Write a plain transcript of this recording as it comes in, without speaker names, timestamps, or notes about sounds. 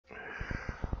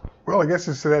Well, I guess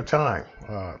it's that time.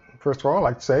 First of all, I'd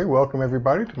like to say welcome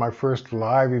everybody to my first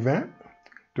live event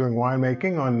doing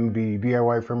winemaking on the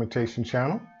DIY Fermentation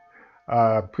channel.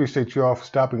 Appreciate you all for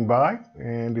stopping by,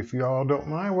 and if you all don't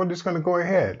mind, we're just going to go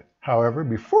ahead. However,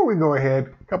 before we go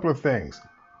ahead, a couple of things.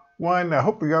 One, I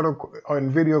hope the audio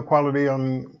and video quality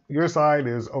on your side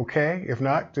is okay. If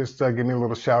not, just give me a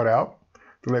little shout out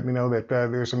to let me know that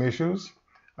there's some issues.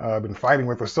 I've been fighting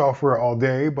with the software all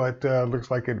day, but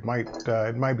looks like it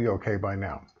might be okay by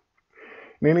now.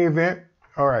 In any event,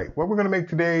 all right, what we're going to make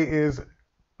today is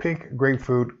pink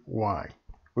grapefruit wine.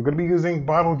 We're going to be using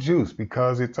bottled juice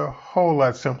because it's a whole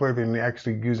lot simpler than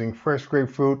actually using fresh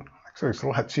grapefruit. Actually, it's a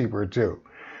lot cheaper too.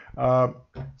 So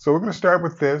we're going to start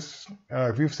with this.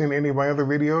 If you've seen any of my other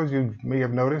videos, you may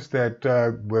have noticed that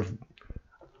with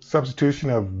substitution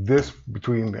of this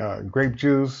between grape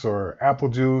juice or apple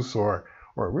juice or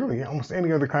really almost any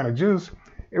other kind of juice,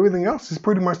 everything else is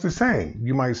pretty much the same.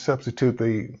 You might substitute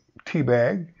the tea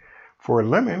bag for a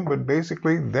lemon, but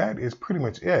basically that is pretty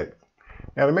much it.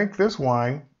 Now to make this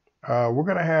wine, we're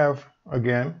going to have,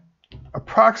 again,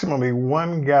 approximately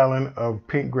 1 gallon of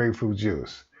pink grapefruit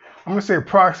juice. I'm going to say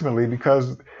approximately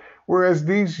because whereas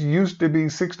these used to be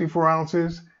 64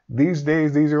 ounces, these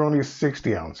days these are only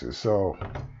 60 ounces. So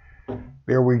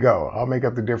there we go. I'll make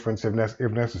up the difference if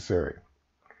necessary.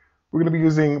 We're going to be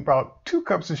using about 2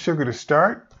 cups of sugar to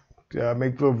start.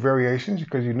 Make little variations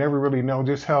because you never really know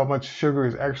just how much sugar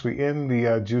is actually in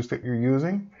the juice that you're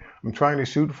using. I'm trying to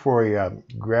shoot for a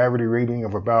gravity reading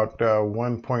of about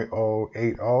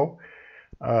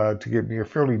 1.080 to give me a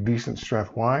fairly decent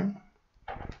strength wine.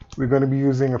 We're going to be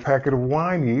using a packet of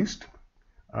wine yeast.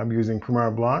 I'm using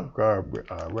Premier Blanc,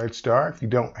 Red Star. If you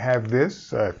don't have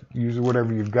this, use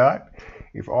whatever you've got.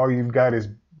 If all you've got is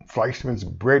Fleischmann's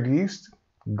bread yeast,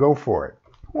 go for it.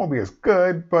 It won't be as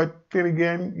good, but then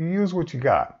again, you use what you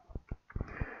got.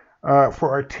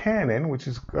 For our tannin, which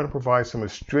is going to provide some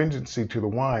astringency to the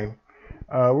wine,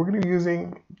 we're going to be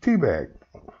using tea bag,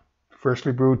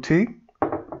 freshly brewed tea.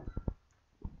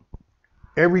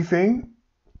 Everything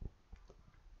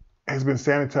has been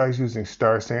sanitized using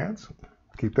Star Sands.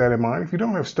 Keep that in mind. If you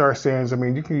don't have Star Sands, I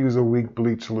mean, you can use a weak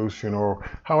bleach solution or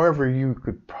however you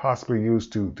could possibly use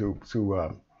to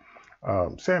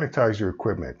sanitize your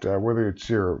equipment, whether it's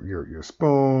your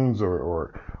spoons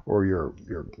or your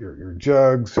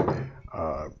jugs.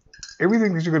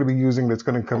 Everything that you're going to be using that's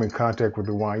going to come in contact with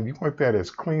the wine, you want that as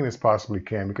clean as possibly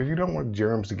can because you don't want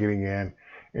germs to getting in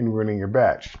and ruining your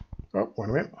batch. Oh, wait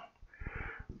a minute.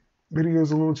 Video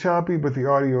is a little choppy, but the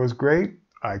audio is great.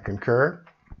 I concur.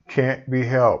 Can't be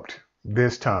helped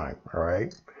this time, all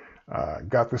right?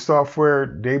 Got the software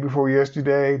day before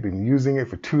yesterday, been using it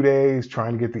for 2 days,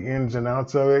 trying to get the ins and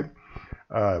outs of it.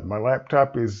 My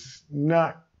laptop is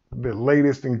not the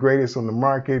latest and greatest on the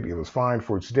market. It was fine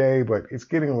for its day, but it's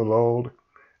getting a little old.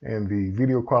 And the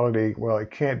video quality, well,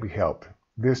 it can't be helped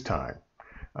this time.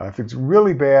 If it's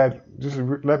really bad, just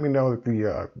let me know that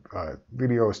the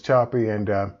video is choppy, and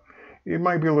it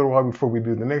might be a little while before we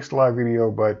do the next live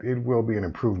video, but it will be an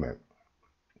improvement.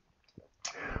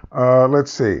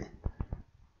 Let's see.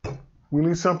 We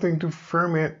need something to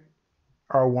ferment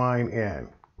our wine in.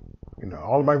 You know,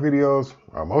 all of my videos,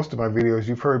 or most of my videos,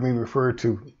 you've heard me refer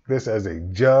to this as a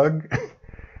jug,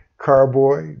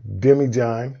 carboy,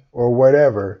 demijohn, or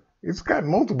whatever. It's got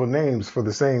multiple names for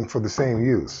the same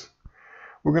use.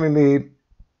 We're going to need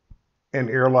an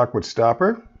airlock with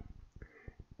stopper,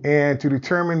 and to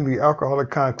determine the alcoholic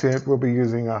content, we'll be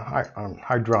using a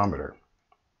hydrometer.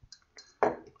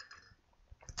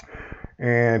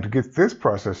 And to get this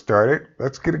process started,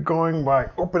 let's get it going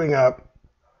by opening up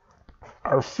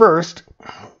our first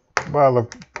bottle of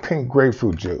pink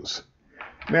grapefruit juice.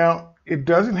 Now, it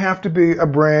doesn't have to be a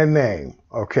brand name,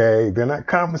 okay? They're not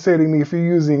compensating me for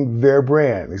using their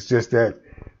brand. It's just that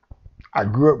I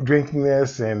grew up drinking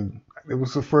this, and it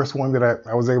was the first one that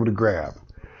I was able to grab.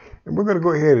 And we're going to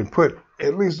go ahead and put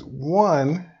at least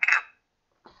one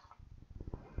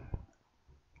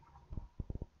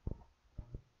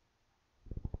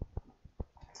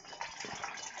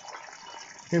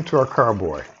into our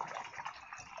carboy.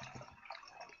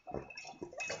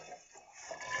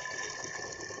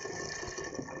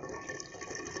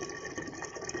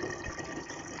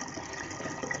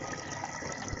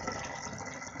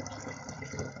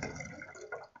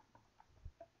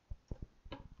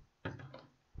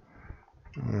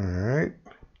 All right.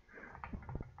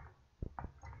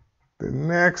 The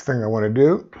next thing I want to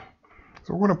do,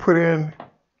 so we're going to put in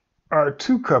our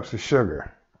 2 cups of sugar.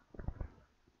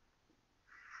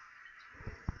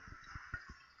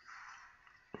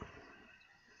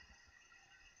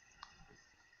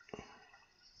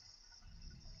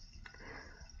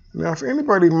 Now, if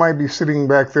anybody might be sitting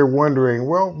back there wondering,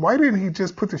 well, why didn't he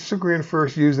just put the sugar in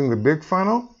first using the big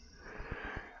funnel?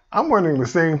 I'm wondering the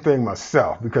same thing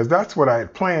myself, because that's what I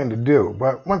had planned to do.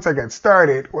 But once I got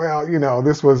started, well, you know,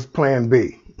 this was plan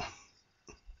B.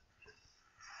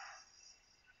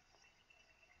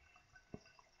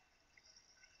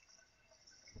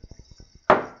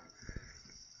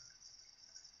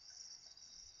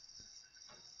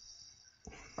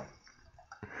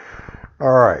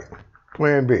 All right,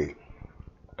 plan B.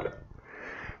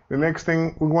 The next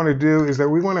thing we want to do is that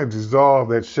we want to dissolve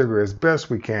that sugar as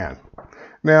best we can.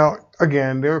 Now,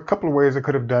 again, there are a couple of ways I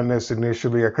could have done this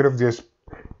initially. I could have just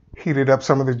heated up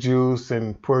some of the juice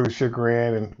and poured the sugar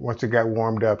in, and once it got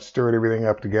warmed up, stirred everything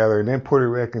up together, and then put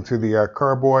it back into the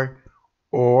carboy.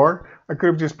 Or I could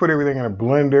have just put everything in a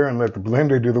blender and let the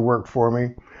blender do the work for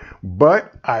me.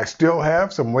 But I still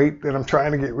have some weight that I'm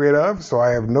trying to get rid of, so I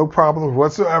have no problems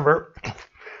whatsoever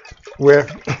with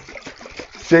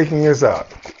shaking this up.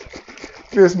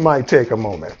 This might take a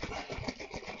moment.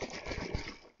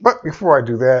 But before I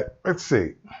do that, let's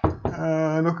see.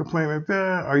 No complaint like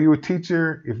that. Are you a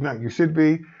teacher? If not, you should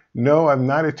be. No, I'm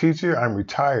not a teacher. I'm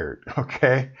retired,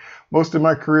 okay? Most of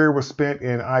my career was spent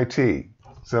in IT.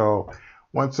 So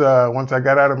once I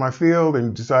got out of my field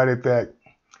and decided that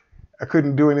I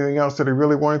couldn't do anything else that I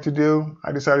really wanted to do,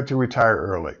 I decided to retire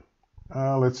early.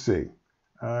 Let's see.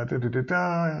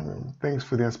 Thanks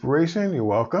for the inspiration. You're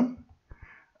welcome.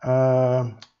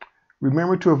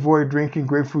 Remember to avoid drinking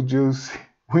grapefruit juice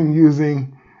when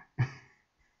using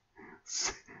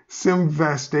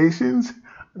simvastations.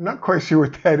 I'm not quite sure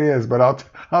what that is, but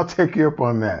I'll take you up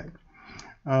on that.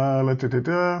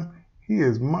 He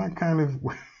is my kind of...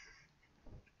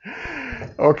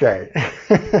 Okay.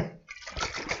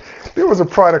 There was a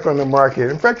product on the market.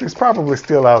 In fact, it's probably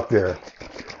still out there.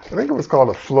 I think it was called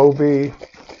a Flowbee,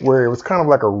 where it was kind of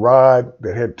like a rod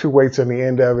that had two weights on the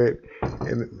end of it.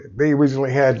 And they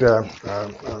originally had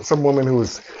some woman who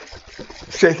was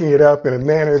shaking it up in a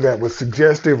manner that was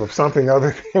suggestive of something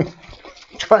other than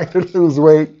trying to lose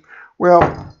weight.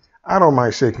 Well, I don't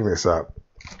mind shaking this up.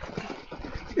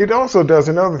 It also does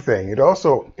another thing. It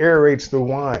also aerates the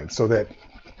wine so that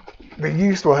the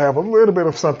yeast will have a little bit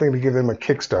of something to give them a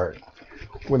kickstart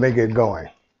when they get going.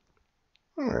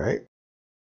 All right.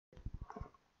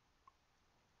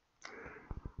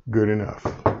 Good enough.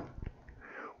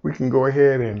 We can go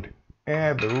ahead and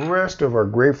add the rest of our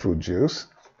grapefruit juice.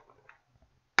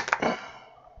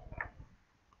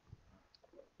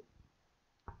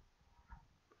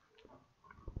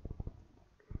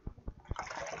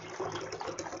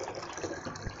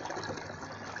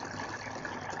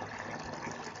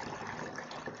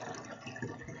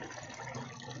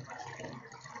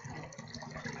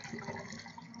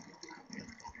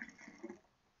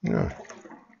 Yeah.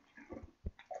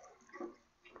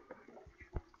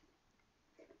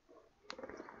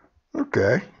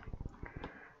 Okay.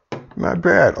 Not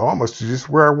bad. Almost just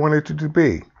where I wanted it to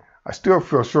be. I still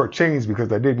feel shortchanged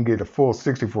because I didn't get a full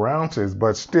 64 ounces,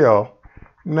 but still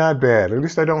not bad. At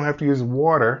least I don't have to use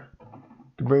water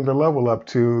to bring the level up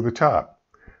to the top.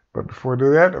 But before I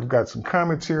do that, I've got some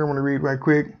comments here I want to read right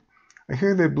quick. I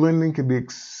hear that blending can be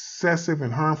excessive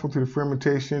and harmful to the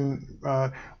fermentation.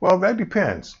 Well, that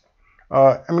depends.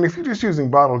 I mean, if you're just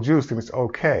using bottled juice, then it's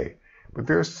okay. But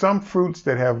there are some fruits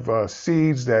that have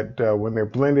seeds that when they're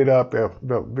blended up,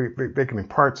 they can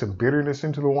impart some bitterness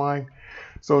into the wine.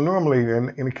 So normally,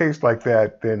 in a case like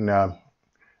that, then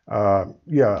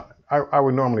yeah, I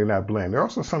would normally not blend. There are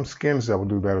also some skins that will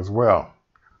do that as well.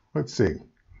 Let's see.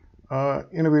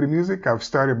 Innovative music. I've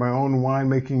started my own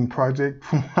winemaking project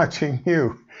from watching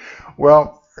you.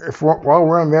 Well, while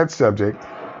we're on that subject,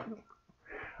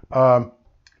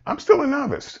 I'm still a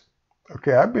novice.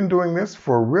 Okay, I've been doing this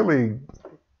for really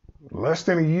less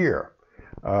than a year.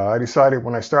 I decided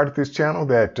when I started this channel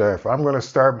that if I'm going to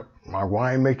start my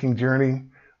winemaking journey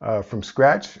from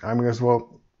scratch, I may as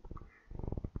well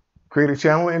create a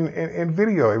channel and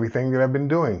video everything that I've been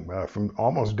doing from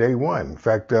almost day one. In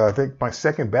fact, I think my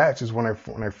second batch is when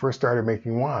I first started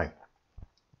making wine.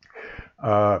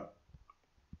 I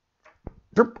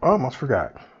almost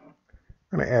forgot.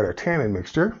 I'm going to add a tannin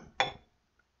mixture.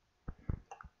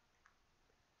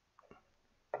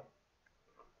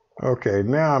 Okay,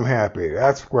 now I'm happy.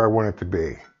 That's where I want it to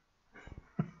be.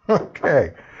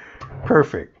 Okay,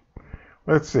 perfect.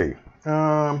 Let's see.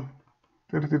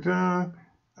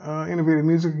 Innovative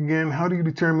music again. How do you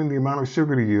determine the amount of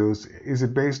sugar to use? Is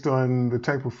it based on the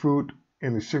type of fruit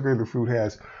and the sugar the fruit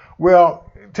has?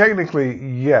 Well, technically,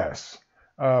 yes.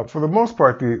 For the most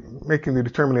part, making the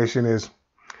determination is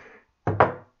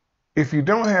if you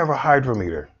don't have a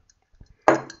hydrometer,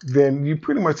 then you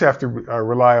pretty much have to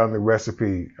rely on the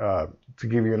recipe to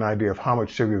give you an idea of how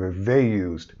much sugar that they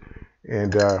used.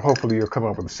 And hopefully you'll come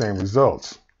up with the same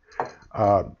results.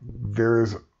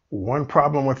 There's one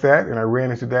problem with that, and I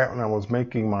ran into that when I was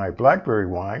making my blackberry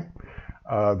wine.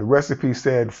 The recipe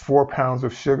said 4 pounds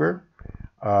of sugar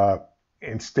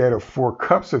instead of 4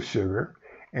 cups of sugar.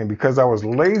 And because I was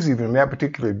lazy on that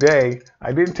particular day,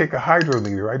 I didn't take a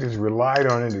hydroliter. I just relied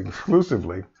on it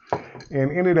exclusively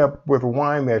and ended up with a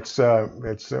wine that's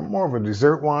more of a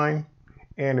dessert wine,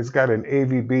 and it's got an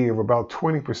AVB of about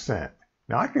 20%.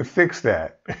 Now I can fix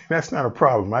that. That's not a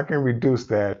problem. I can reduce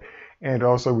that and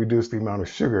also reduce the amount of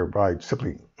sugar by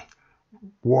simply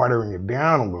watering it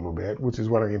down a little bit, which is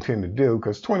what I intend to do,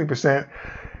 because 20%,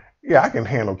 yeah, I can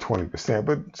handle 20%,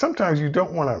 but sometimes you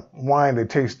don't want a wine that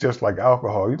tastes just like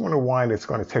alcohol. You want a wine that's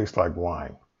going to taste like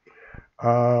wine.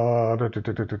 What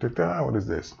is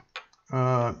this?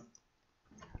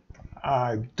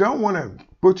 I don't want to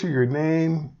butcher your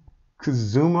name,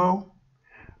 Kazumo.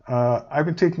 I've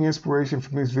been taking inspiration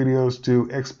from these videos to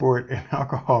export an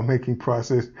alcohol making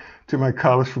process to my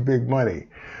college for big money.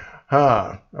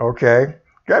 Okay.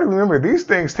 Got to remember, these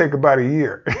things take about a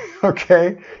year.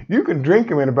 Okay. You can drink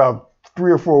them in about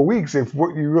 3 or 4 weeks if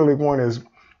what you really want is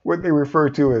what they refer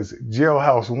to as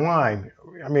jailhouse wine.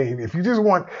 I mean, if you just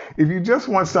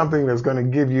want something that's going to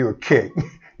give you a kick,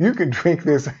 you can drink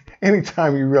this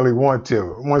anytime you really want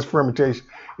to, once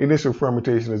initial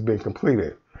fermentation has been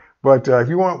completed. But if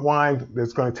you want wine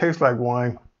that's going to taste like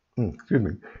wine,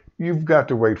 you've got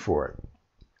to wait for it.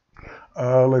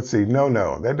 Let's see.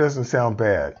 No, that doesn't sound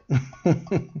bad.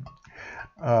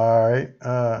 All right.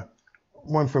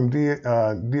 One from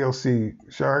DLC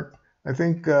Shark. I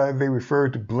think they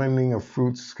referred to blending of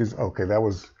fruits. Okay, that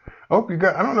was. Oh, I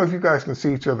don't know if you guys can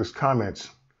see each other's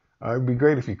comments. It'd be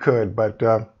great if you could. But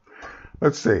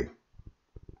let's see.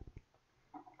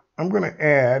 I'm going to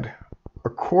add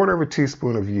 1/4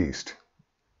 teaspoon of yeast.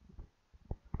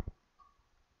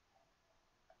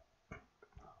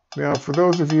 Now, for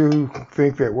those of you who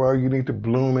think that, well, you need to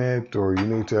bloom it or you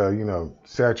need to,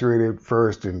 saturate it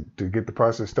first and to get the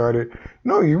process started.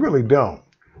 No, you really don't.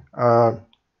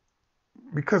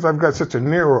 Because I've got such a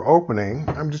narrow opening,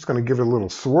 I'm just going to give it a little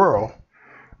swirl.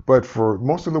 But for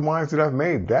most of the wines that I've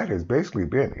made, that has basically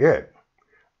been it.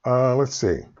 Let's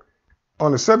see.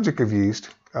 On the subject of yeast,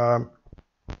 as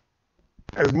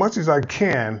much as I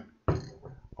can,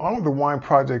 all of the wine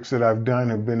projects that I've done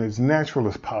have been as natural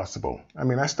as possible. I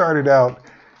mean, I started out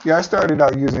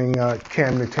using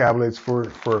Camden tablets for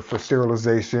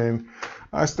sterilization.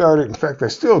 I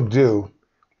still do.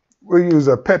 We use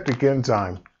a peptic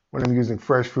enzyme when I'm using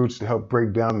fresh fruits to help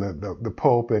break down the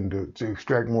pulp and to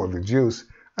extract more of the juice.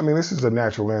 I mean, this is a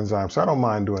natural enzyme, so I don't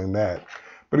mind doing that.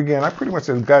 But again, I pretty much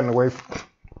have gotten away from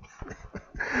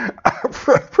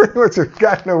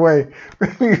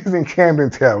using Camden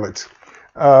tablets.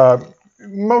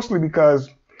 Mostly because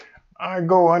I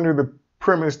go under the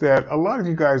premise that a lot of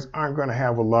you guys aren't going to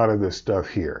have a lot of this stuff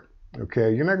here.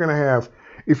 Okay, you're not going to have,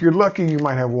 if you're lucky, you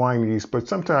might have wine yeast, but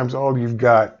sometimes all you've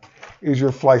got is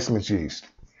your Fleischmann's yeast.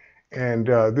 And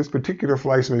this particular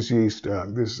Fleischmann's yeast,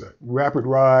 this rapid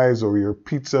rise or your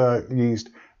pizza yeast,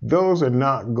 those are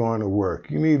not going to work.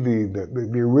 You need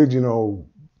the original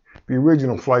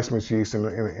Fleischmann's yeast in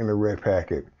the red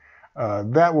packet.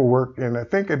 That will work, and I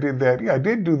think I did that. Yeah, I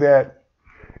did do that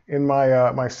in my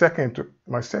first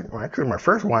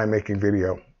winemaking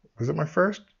video. Was it my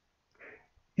first?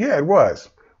 Yeah, it was,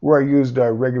 where I used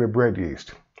regular bread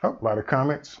yeast. Oh, a lot of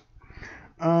comments.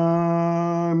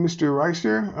 Mr.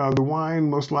 Reicher, the wine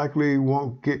most likely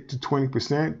won't get to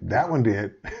 20%. That one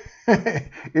did.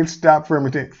 It stopped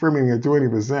fermenting at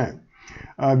 20%.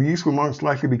 The yeast will most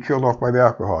likely be killed off by the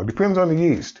alcohol. Depends on the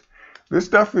yeast. This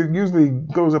stuff usually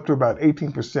goes up to about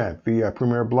 18%. The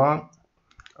Premier Blanc,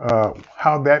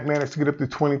 how that managed to get up to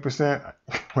 20%,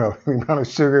 well, the amount of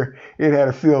sugar, it had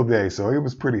a field day, so it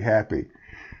was pretty happy.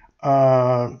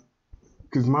 Cosmano,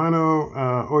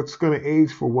 it's going to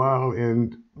age for a while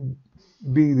and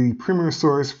be the premier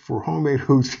source for homemade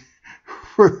hooch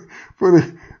for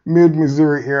the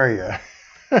mid-Missouri area.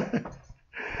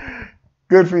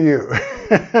 Good for you.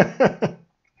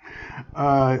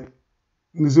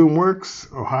 Zoom Works,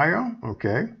 Ohio.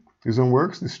 Okay. Zoom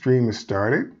Works, the stream has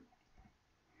started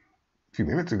a few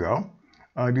minutes ago.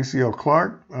 DCL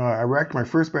Clark, I racked my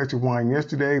first batch of wine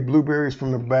yesterday. Blueberries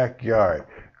from the backyard.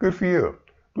 Good for you.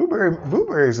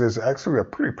 Blueberries is actually a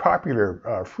pretty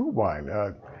popular fruit wine.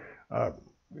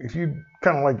 If you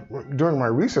kind of like, during my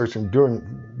research and during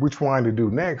which wine to do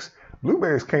next,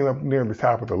 blueberries came up near the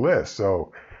top of the list.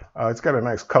 So it's got a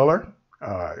nice color.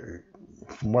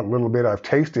 From what little bit I've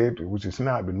tasted, which has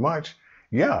not been much,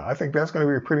 yeah, I think that's going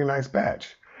to be a pretty nice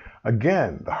batch.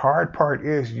 Again, the hard part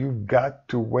is you've got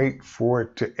to wait for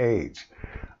it to age.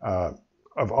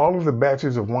 Of all of the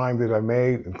batches of wine that I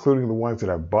made, including the ones that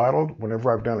I've bottled,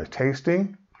 whenever I've done a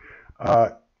tasting,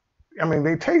 I mean,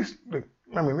 they taste. They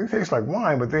taste like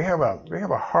wine, but they have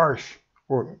a harsh,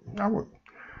 or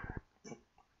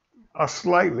a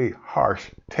slightly harsh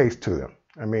taste to them.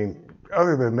 I mean,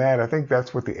 other than that, I think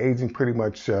that's what the aging pretty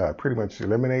much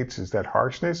eliminates, is that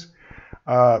harshness.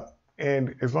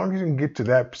 And as long as you can get to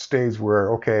that stage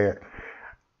where, okay,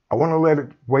 I want to let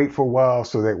it wait for a while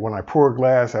so that when I pour a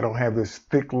glass, I don't have this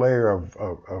thick layer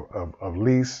of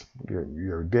yeast,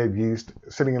 your dead yeast,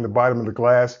 sitting in the bottom of the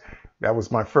glass. That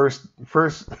was my first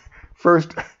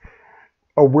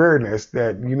awareness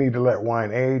that you need to let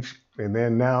wine age. And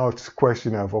then now it's a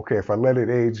question of, okay, if I let it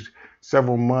age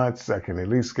several months, I can at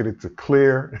least get it to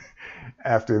clear.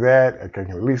 After that, I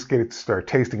can at least get it to start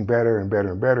tasting better and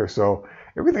better and better. So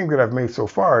everything that I've made so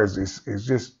far is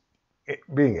just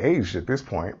being aged at this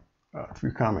point. A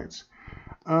few comments.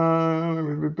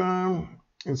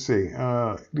 Let's see.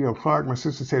 Clark, my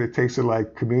sister said it tasted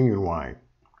like communion wine.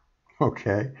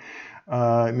 Okay.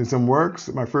 And in some works,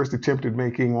 my first attempt at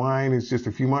making wine is just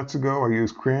a few months ago. I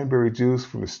used cranberry juice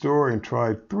from the store and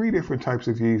tried 3 different types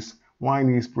of yeast: wine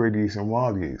yeast, bread yeast, and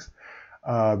wild yeast.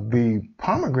 The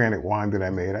pomegranate wine that I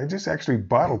made, I just actually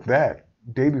bottled that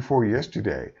day before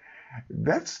yesterday.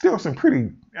 That's still some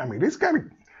pretty,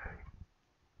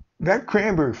 that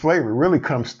cranberry flavor really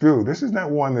comes through. This is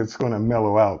not one that's going to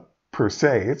mellow out per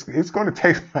se. It's going to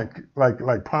taste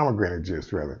like pomegranate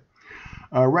juice, rather.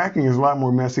 Racking is a lot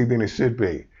more messy than it should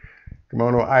be.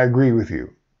 Kimono, I agree with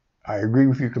you. I agree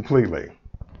with you completely.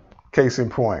 Case in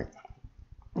point.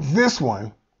 This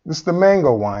is the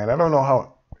mango wine. I don't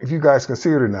know if you guys can see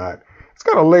it or not. It's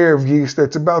got a layer of yeast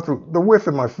that's about the width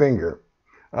of my finger.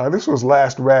 This was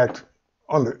last racked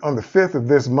on the 5th of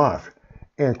this month.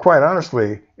 And quite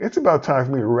honestly, it's about time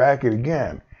for me to rack it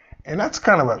again. And that's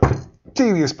kind of a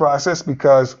tedious process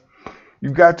because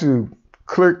you've got to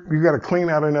clean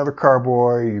out another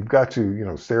carboy, you've got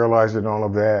to, sterilize it and all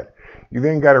of that. You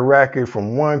then got to rack it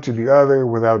from one to the other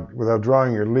without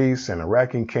drawing your lease, and a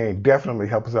racking cane definitely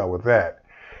helps out with that.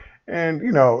 And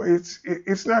it's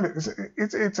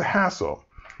a hassle.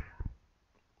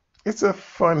 It's a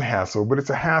fun hassle, but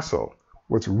it's a hassle.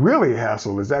 What's really a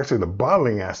hassle is actually the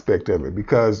bottling aspect of it,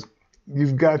 because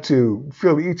you've got to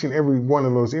fill each and every one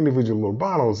of those individual little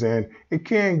bottles, and it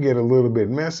can get a little bit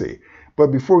messy. But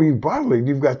before you bottle it,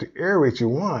 you've got to aerate your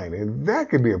wine, and that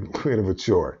could be a bit of a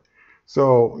chore.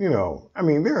 So,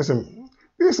 there's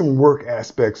some work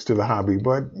aspects to the hobby,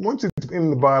 but once it's in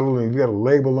the bottle and you've got a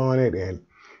label on it and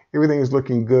everything is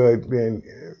looking good, then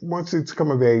once it's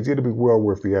come of age, it'll be well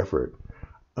worth the effort.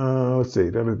 Let's see.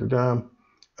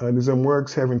 There's some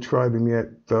works, haven't tried them yet,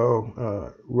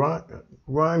 though.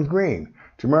 Ron Green.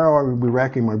 Tomorrow I will be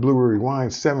racking my blueberry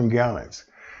wine 7 gallons.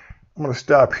 I'm going to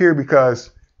stop here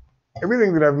because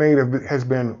everything that I've made has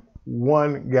been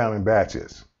 1 gallon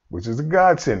batches, which is a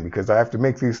godsend because I have to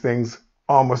make these things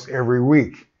almost every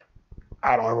week.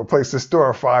 I don't have a place to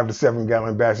store 5 to 7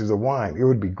 gallon batches of wine. It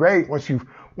would be great once you've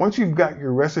got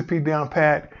your recipe down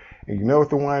pat and you know what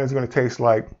the wine is going to taste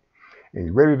like, and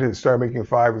you're ready to start making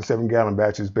 5 and 7 gallon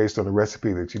batches based on the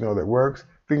recipe that you know that works,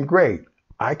 then great.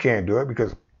 I can't do it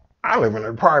because I live in an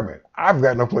apartment. I've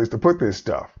got no place to put this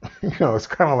stuff. It's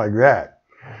kind of like that.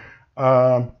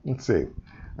 Let's see.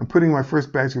 I'm putting my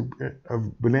first batch of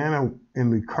banana in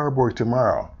the carboy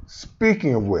tomorrow.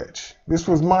 Speaking of which, this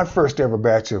was my first ever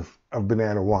batch of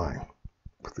banana wine.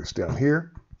 Put this down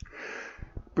here.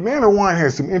 Banana wine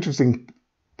has some interesting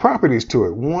properties to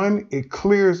it. 1, it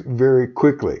clears very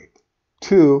quickly.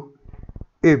 2,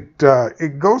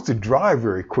 it goes to dry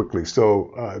very quickly.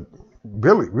 So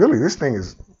really, this thing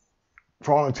is,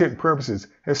 for all intent and purposes,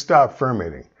 has stopped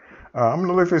fermenting. I'm going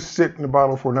to let this sit in the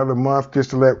bottle for another month just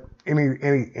to let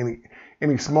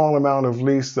any small amount of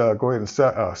yeast go ahead and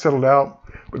settle out.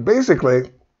 But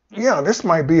basically, this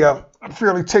might be a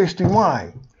fairly tasty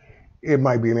wine. It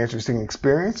might be an interesting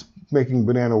experience making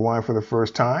banana wine for the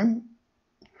first time.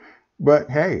 But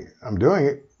hey, I'm doing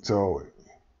it. So a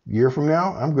year from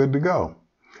now, I'm good to go.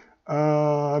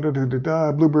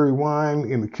 Blueberry wine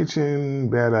in the kitchen,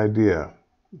 bad idea.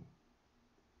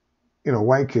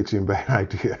 White kitchen, bad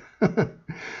idea.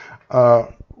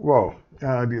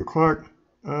 Dear Clark,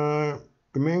 the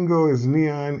mango is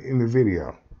neon in the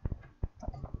video.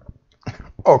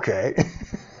 Okay.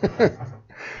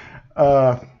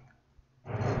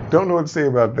 Don't know what to say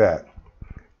about that.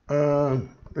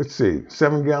 Let's see.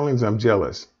 7 gallons, I'm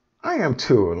jealous. I am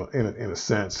too, in a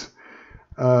sense.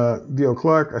 Dear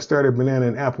Clark, I started banana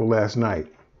and apple last night.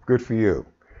 Good for you.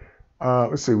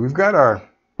 Let's see. We've got our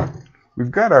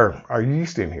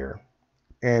yeast in here,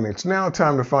 and it's now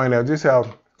time to find out just how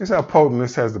potent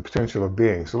this has the potential of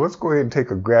being. So let's go ahead and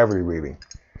take a gravity reading.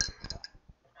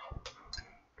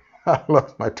 I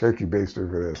love my turkey baster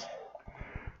for this.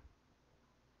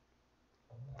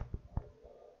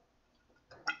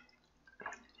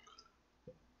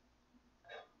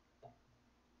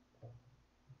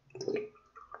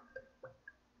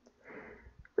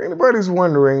 If anybody's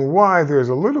wondering why there's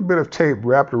a little bit of tape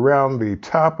wrapped around the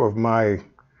top of my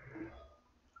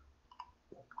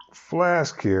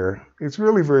flask here, it's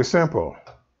really very simple.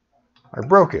 I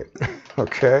broke it,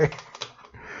 okay?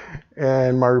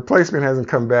 And my replacement hasn't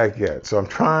come back yet, so I'm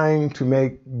trying to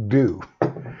make do. All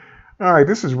right,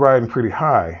 this is riding pretty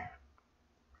high,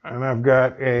 and I've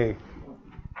got a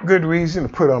good reason to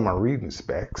put on my reading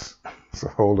specs, so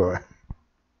hold on.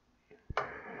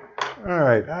 All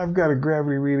right, I've got a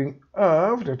gravity reading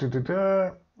of,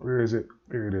 where is it?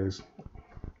 There it is.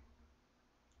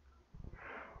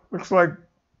 Looks like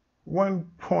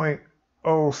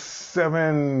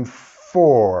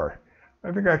 1.074.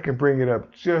 I think I can bring it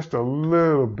up just a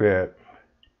little bit.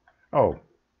 Oh,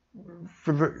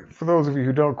 for those of you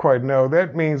who don't quite know,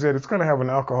 that means that it's going to have an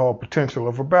alcohol potential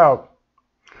of about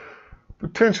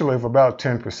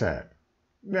 10%.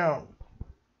 Now,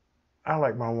 I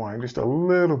like my wine just a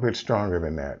little bit stronger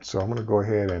than that. So I'm going to go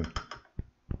ahead and,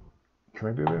 can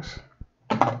I do this?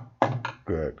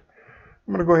 Good.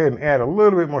 I'm going to go ahead and add a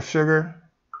little bit more sugar.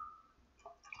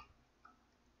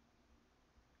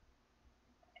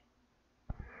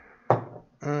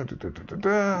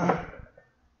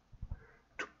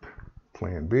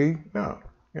 Plan B. No,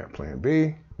 yeah, Plan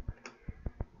B,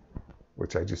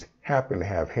 which I just happen to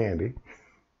have handy.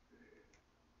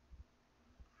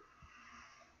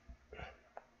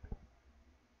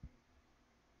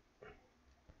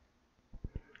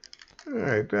 All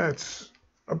right, that's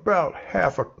about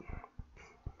half a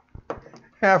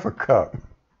cup.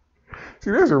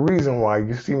 See, there's a reason why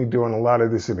you see me doing a lot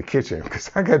of this in the kitchen,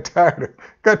 because I got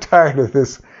tired of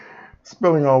this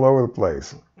spilling all over the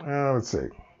place. Let's see.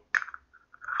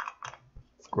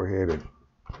 Let's go ahead and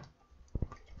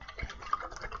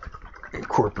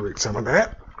incorporate some of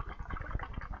that.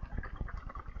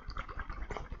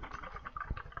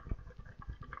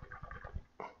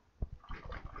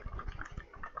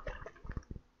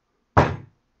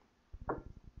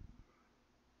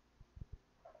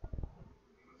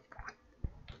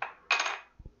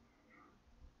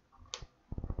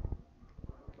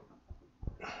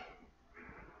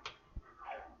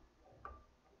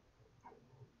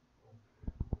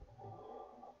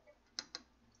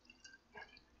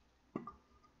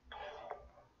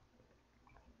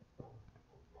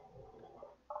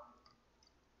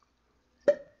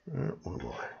 One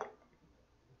more.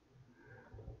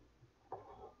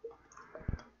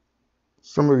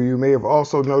 Some of you may have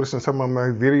also noticed in some of my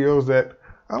videos that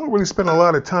I don't really spend a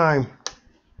lot of time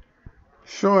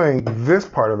showing this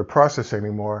part of the process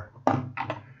anymore,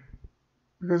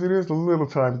 because it is a little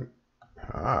time.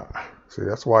 See,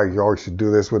 that's why you always should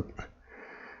do this with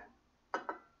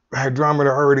the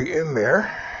hydrometer already in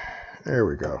there. There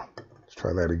we go. Let's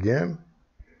try that again.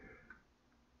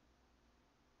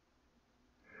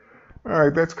 All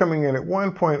right, that's coming in at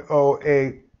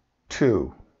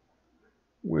 1.082,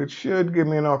 which should give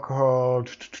me an alcohol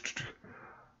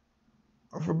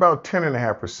of about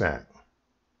 10.5%.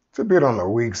 It's a bit on the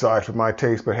weak side for my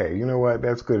taste, but hey, you know what?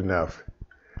 That's good enough.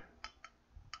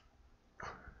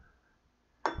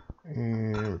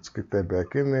 And let's get that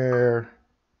back in there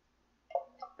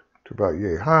to about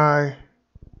yay high.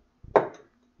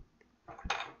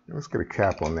 Let's get a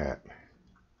cap on that.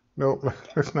 Nope,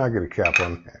 let's not get a cap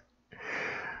on that.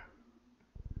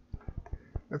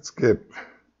 Let's get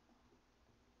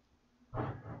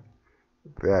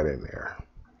that in there.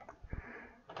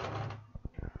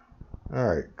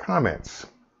 All right, comments.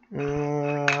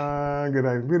 Good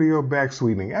idea. Video back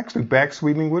sweetening. Actually, back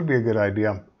sweetening would be a good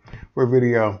idea for a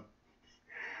video,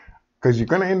 because you're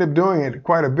going to end up doing it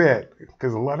quite a bit,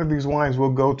 because a lot of these wines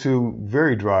will go to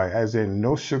very dry, as in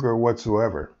no sugar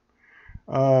whatsoever.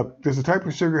 Does the type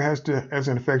of sugar has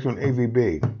an effect on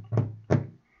AVB?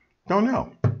 Don't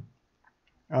know.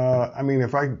 I mean,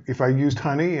 if I used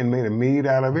honey and made a mead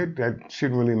out of it, that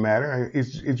shouldn't really matter.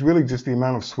 It's really just the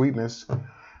amount of sweetness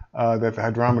that the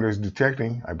hydrometer is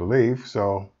detecting, I believe.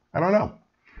 So I don't know.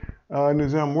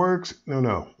 Nizam works?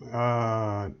 No.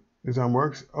 Nizam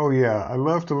works? Oh yeah, I'd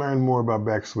love to learn more about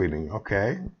back sweetening.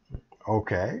 Okay.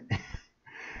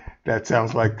 That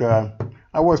sounds like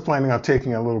I was planning on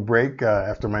taking a little break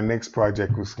after my next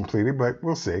project was completed, but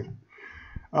we'll see.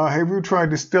 Have you tried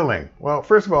distilling? Well,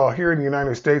 first of all, here in the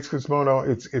United States, Gizmodo,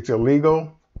 it's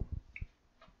illegal.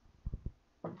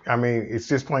 I mean, it's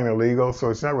just plain illegal, so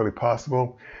it's not really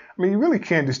possible. I mean, you really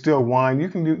can't distill wine. You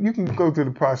can go through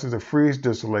the process of freeze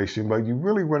distillation, but you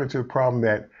really run into the problem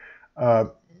that uh,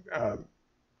 uh,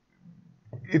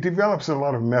 it develops a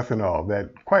lot of methanol.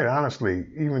 That, quite honestly,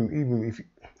 even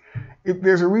if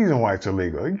there's a reason why it's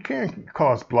illegal, it can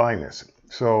cause blindness.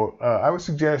 So I would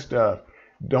suggest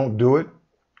don't do it.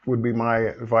 Would be my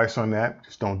advice on that.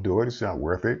 Just don't do it. It's not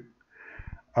worth it.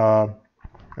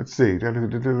 Let's see.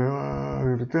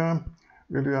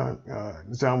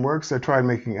 Design works. I tried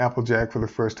making Applejack for the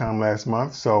first time last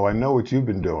month, so I know what you've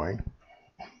been doing.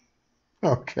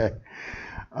 Okay.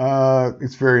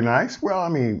 It's very nice. Well, I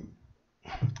mean,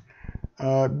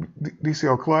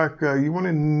 DCL Clark, do you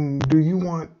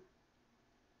want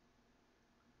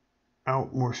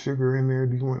out more sugar in there?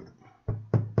 Do you want?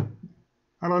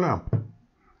 I don't know.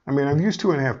 I mean, I've used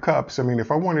 2.5 cups. I mean, if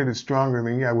I wanted it stronger,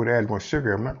 then yeah, I would add more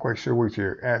sugar. I'm not quite sure what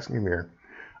you're asking there.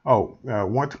 Oh,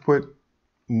 want to put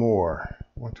more.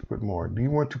 Want to put more. Do you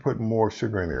want to put more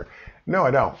sugar in there? No, I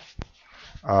don't.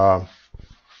 I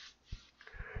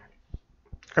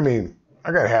mean,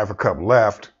 I got 1/2 cup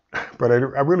left, but I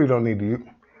really don't need to use,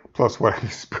 plus what I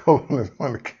spilled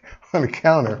on the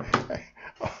counter,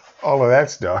 all of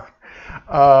that stuff.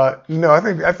 No, I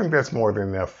think that's more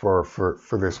than enough for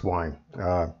this wine.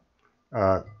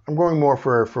 I'm going more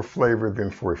for flavor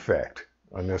than for effect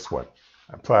on this one.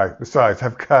 Besides,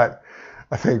 I've got,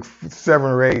 I think,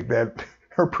 7 or 8 that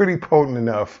are pretty potent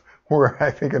enough where I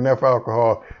think enough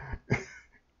alcohol,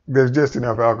 there's just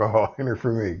enough alcohol in it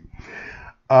for me.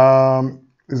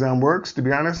 Design works. To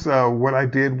be honest, what I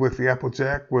did with the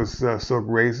Applejack was soak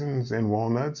raisins and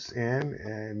walnuts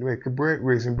and make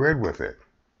raisin bread with it.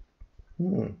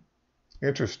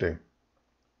 Interesting.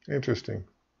 Interesting.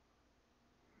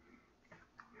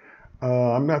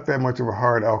 I'm not that much of a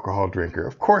hard alcohol drinker.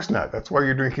 Of course not. That's why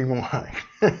you're drinking wine.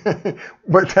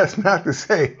 But that's not to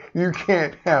say you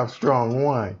can't have strong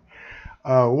wine.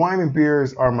 Wine and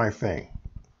beers are my thing.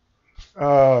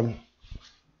 Well,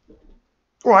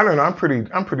 I don't know. I'm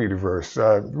pretty diverse.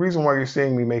 The reason why you're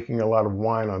seeing me making a lot of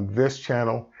wine on this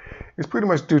channel is pretty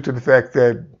much due to the fact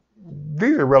that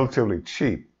these are relatively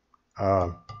cheap.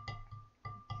 Yeah,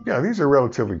 these are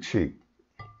relatively cheap.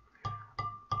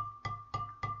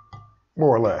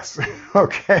 More or less.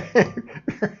 Okay.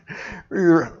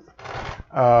 Let's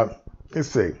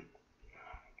see.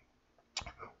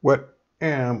 What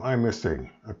am I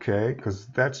missing? Okay, because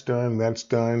that's done. That's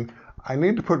done. I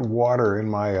need to put water in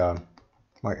my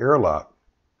my airlock.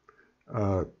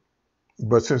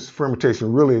 But since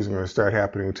fermentation really isn't going to start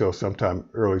happening until sometime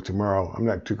early tomorrow, I'm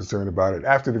not too concerned about it.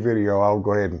 After the video, I'll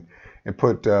go ahead and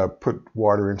put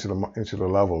water into the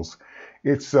levels.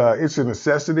 It's a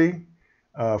necessity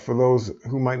for those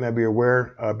who might not be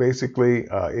aware. Basically,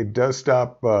 it does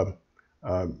stop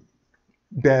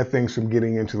bad things from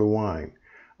getting into the wine.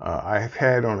 I've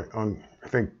had on I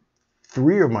think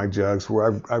 3 of my jugs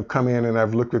where I've come in and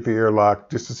I've looked at the airlock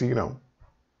just to see, you know,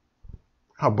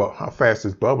 how fast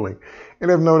it's bubbling,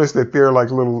 and I've noticed that they're like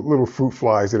little fruit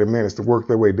flies that have managed to work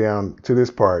their way down to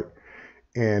this part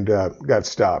and got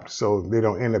stopped, so they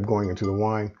don't end up going into the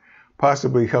wine,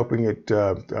 possibly helping it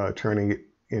turning it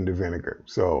into vinegar.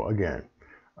 So again,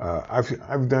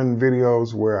 I've done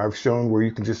videos where I've shown where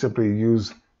you can just simply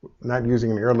use, not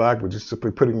using an airlock, but just simply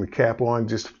putting the cap on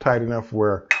just tight enough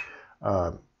where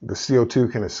the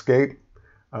CO2 can escape.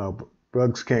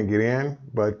 Bugs can't get in,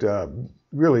 but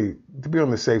really, to be on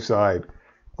the safe side,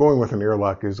 going with an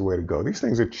airlock is the way to go. These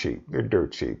things are cheap. They're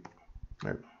dirt cheap.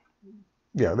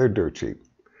 Yeah, they're dirt cheap.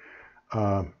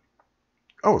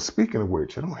 Oh, speaking of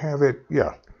which, I don't have it.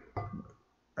 Yeah,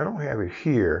 I don't have it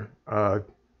here.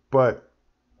 But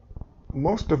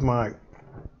most of my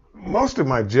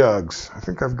jugs, I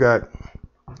think I've got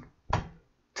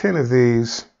 10 of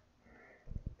these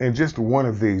and just 1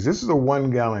 of these. This is a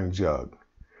 1-gallon jug.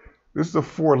 This is a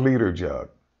 4-liter jug.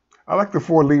 I like the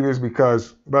 4 liters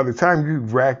because by the time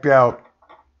you've racked out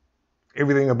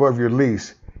everything above your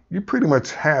lease, you pretty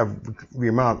much have the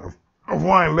amount of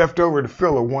wine left over to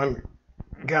fill a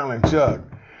 1-gallon jug.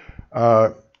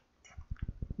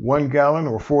 1 gallon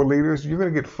or 4 liters, you're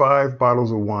going to get 5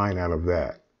 bottles of wine out of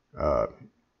that.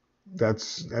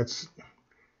 That's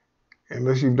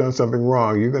unless you've done something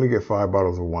wrong, you're going to get 5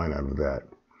 bottles of wine out of that.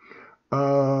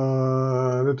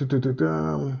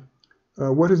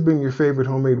 What has been your favorite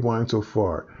homemade wine so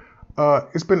far?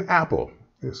 It's been apple.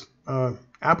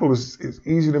 Apple is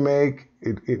easy to make.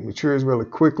 It matures really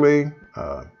quickly.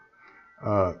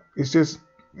 It's just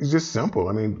simple.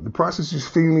 I mean, the process you're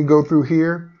seeing me go through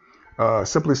here,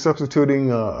 Simply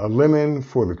substituting a lemon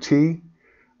for the tea.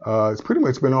 It's pretty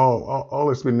much been all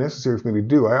that's been necessary for me to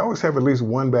do. I always have at least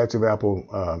one batch of apple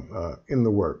in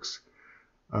the works,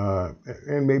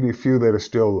 and maybe a few that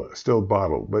are still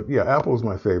bottled. But yeah, apple is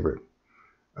my favorite.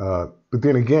 But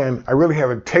then again, I really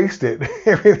haven't tasted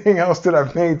everything else that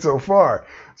I've made so far.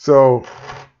 So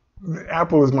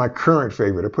apple is my current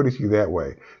favorite. I put it to you that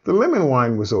way. The lemon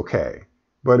wine was okay.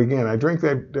 But again, I drank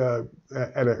that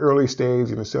at an early stage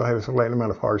and it still had a slight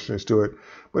amount of harshness to it.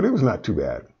 But it was not too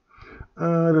bad.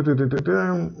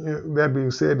 That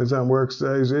being said, design works.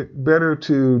 Is it better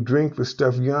to drink the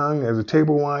stuff young as a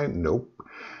table wine? Nope.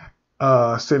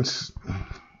 Since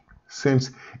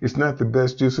it's not the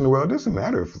best juice in the world, it doesn't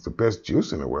matter if it's the best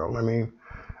juice in the world. I mean,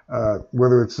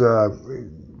 whether it's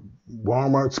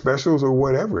Walmart specials or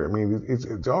whatever. I mean, it's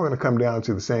all going to come down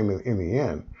to the same in the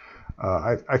end.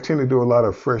 I tend to do a lot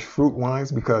of fresh fruit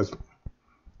wines because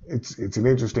it's an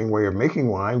interesting way of making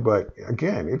wine, but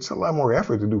again, it's a lot more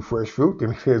effort to do fresh fruit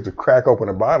than it is to crack open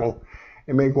a bottle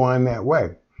and make wine that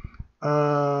way.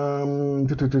 I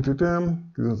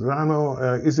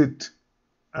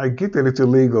get that it's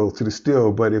illegal to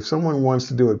distill, but if someone wants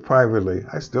to do it privately,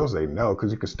 I still say no,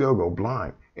 because you can still go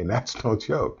blind, and that's no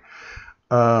joke.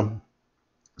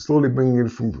 Slowly bringing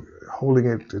it from holding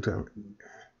it to...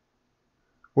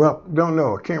 Well, don't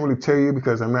know. I can't really tell you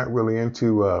because I'm not really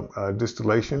into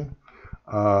distillation.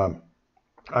 I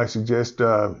suggest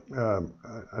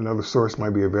another source might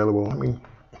be available. I mean,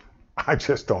 I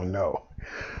just don't know.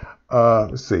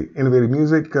 Let's see. Innovative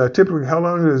music. Typically, how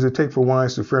long does it take for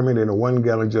wines to ferment in a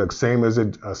 1-gallon jug? Same as a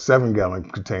 7-gallon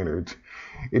container.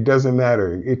 It doesn't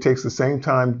matter. It takes the same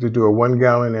time to do a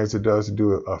 1-gallon as it does to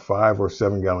do a 5 or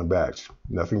 7-gallon batch.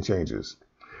 Nothing changes.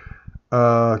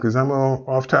 Because I'm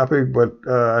off topic, but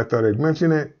I thought I'd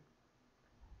mention it.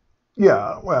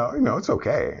 Yeah, well, it's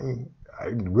okay. I mean, I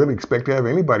didn't really expect to have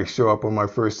anybody show up on my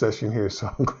first session here, so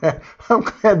I'm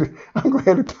glad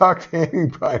to talk to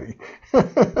anybody.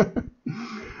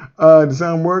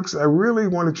 Design works. I really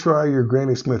want to try your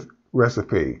Granny Smith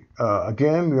recipe.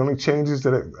 Again, the only changes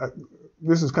that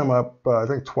this has come up, I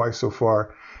think, twice so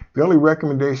far. The only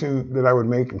recommendation that I would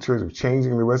make in terms of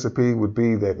changing the recipe would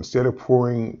be that instead of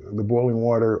pouring the boiling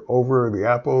water over the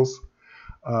apples,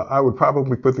 I would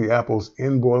probably put the apples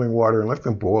in boiling water and let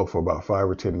them boil for about 5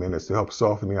 or 10 minutes to help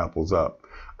soften the apples up.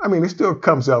 I mean, it still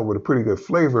comes out with a pretty good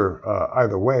flavor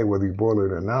either way, whether you boil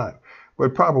it or not,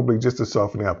 but probably just to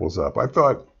soften the apples up. I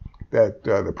thought that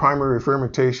the primary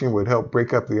fermentation would help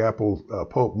break up the apple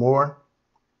pulp more.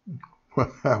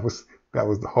 That was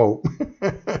the hope.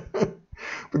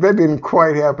 But that didn't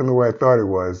quite happen the way I thought it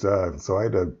was. So I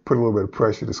had to put a little bit of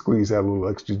pressure to squeeze out a little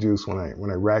extra juice when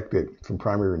I racked it from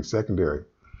primary and secondary.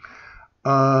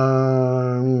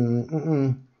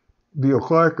 Deal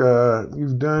Clark,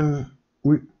 you've done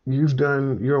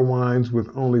your wines with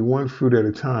only one fruit at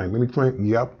a time. Any claim?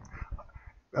 Yep.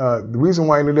 The reason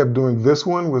why I ended up doing this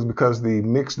one was because the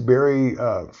mixed berry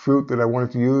fruit that I wanted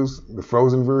to use, the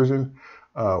frozen version,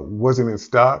 wasn't in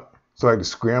stock. So I had to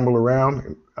scramble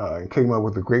around and came up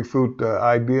with the grapefruit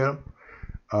idea.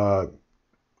 I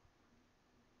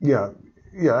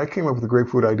came up with the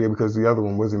grapefruit idea because the other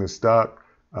one wasn't in stock.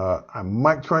 I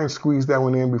might try and squeeze that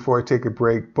one in before I take a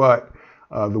break, but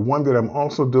the one that I'm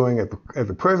also doing at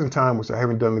the present time, which I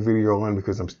haven't done the video on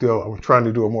because I'm trying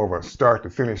to do more of a start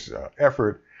to finish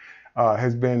effort,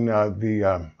 has been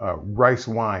the rice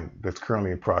wine that's currently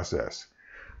in process.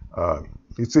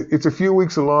 It's a few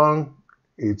weeks along.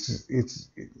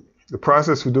 The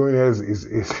process for doing that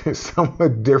is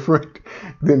somewhat different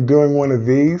than doing one of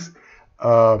these.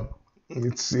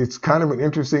 It's kind of an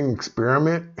interesting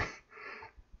experiment,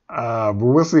 but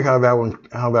we'll see how that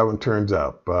one turns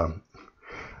out.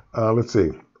 Let's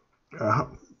see.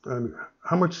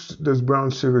 How much does brown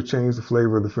sugar change the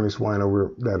flavor of the finished wine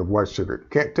over that of white sugar?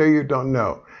 Can't tell you. Don't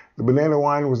know. The banana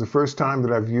wine was the first time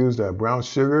that I've used brown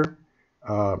sugar.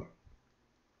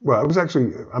 Well, it was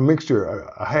actually a mixture,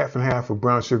 a half and half of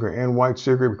brown sugar and white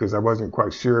sugar because I wasn't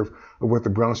quite sure of what the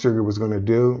brown sugar was going to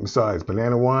do. Besides,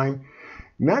 banana wine,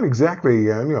 not exactly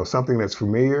something that's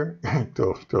familiar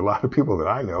to a lot of people that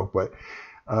I know, but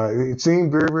it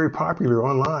seemed very, very popular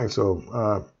online.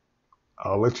 So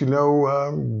I'll let you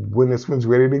know when this one's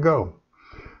ready to go.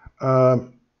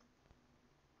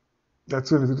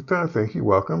 That's it. Thank you.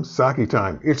 Welcome. Sake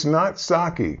time. It's not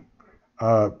sake.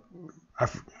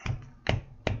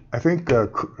 I think,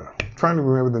 trying to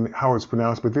remember how it's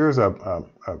pronounced, but there's a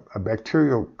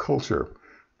bacterial culture,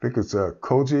 I think it's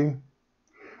koji,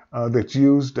 that's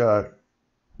used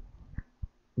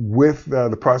with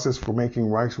the process for making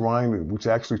rice wine, which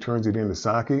actually turns it into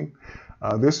sake.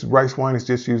 This rice wine is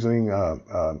just using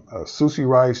sushi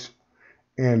rice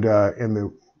and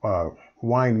the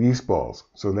wine yeast balls.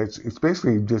 So it's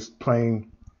basically just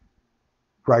plain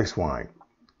rice wine,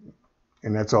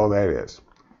 and that's all that is.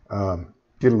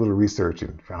 Did a little research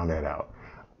and found that out.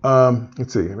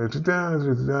 Let's see.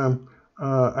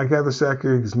 Agave sake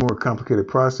is a more complicated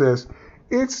process.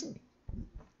 It's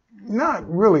not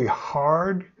really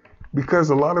hard because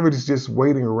a lot of it is just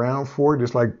waiting around for it,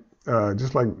 just like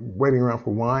waiting around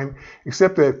for wine,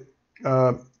 except that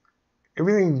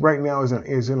everything right now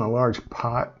is in a large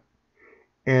pot,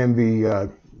 and the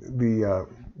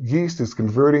yeast is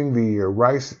converting the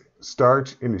rice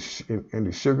starch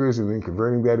into sugars and then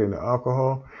converting that into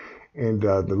alcohol, and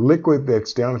the liquid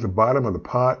that's down at the bottom of the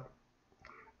pot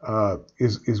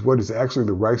is what is actually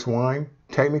the rice wine.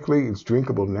 Technically, it's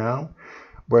drinkable now,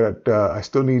 but I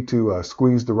still need to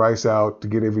squeeze the rice out to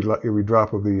get every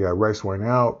drop of the rice wine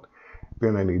out.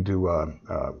 Then I need to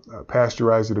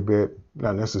pasteurize it a bit.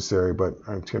 Not necessary, but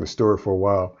I'm going to store it for a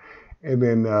while. And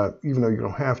then, even though you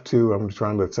don't have to, I'm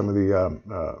trying to let some of the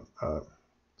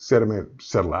sediment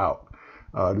settle out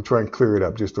to try and clear it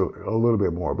up just a little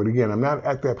bit more. But again, I'm not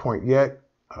at that point yet.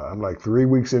 I'm like 3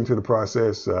 weeks into the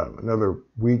process, another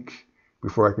week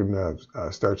before I can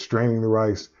start straining the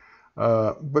rice.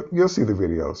 But you'll see the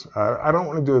videos. I don't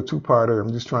want to do a two-parter.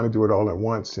 I'm just trying to do it all at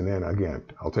once. And then again,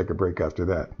 I'll take a break after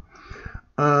that.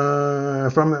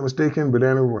 If I'm not mistaken,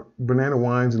 banana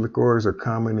wines and liqueurs are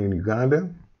common in Uganda.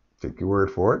 Take your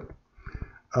word for it.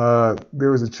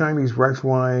 There was a Chinese rice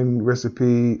wine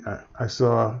recipe I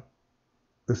saw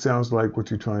that sounds like what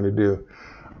you're trying to do.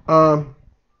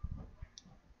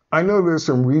 I know there's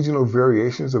some regional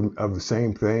variations of the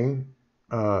same thing,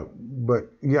 but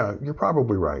yeah, you're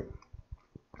probably right.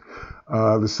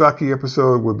 The sake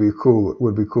episode would be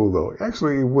cool though.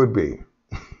 Actually, it would be.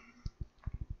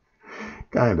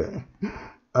 Kinda.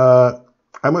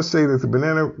 I must say that the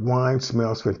banana wine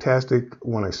smells fantastic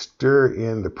when I stir it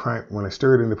in the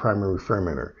primary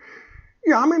fermenter.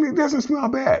 Yeah, I mean, it doesn't smell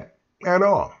bad at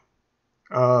all.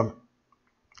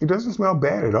 It doesn't smell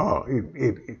bad at all.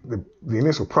 The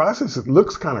initial process, it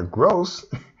looks kind of gross.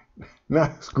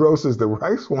 Not as gross as the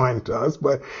rice wine does,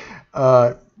 but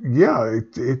yeah,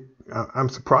 I'm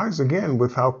surprised again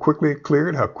with how quickly it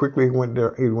cleared, how quickly it went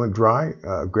dry.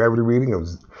 Gravity reading of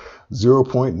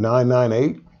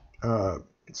 0.998.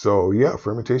 So yeah,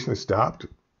 fermentation has stopped.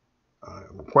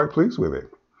 I'm quite pleased with it.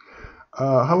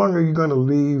 How long are you going to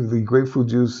leave the grapefruit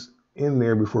juice in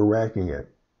there before racking it?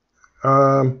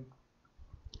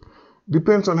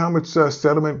 Depends on how much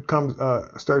sediment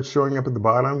starts showing up at the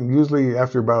bottom. Usually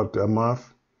after about a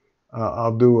month,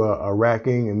 I'll do a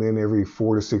racking, and then every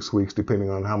 4 to 6 weeks, depending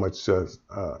on how much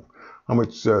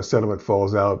sediment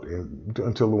falls out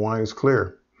until the wine is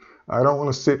clear. I don't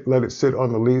want to let it sit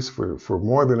on the lees for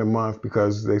more than a month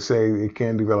because they say it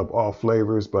can develop all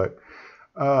flavors. But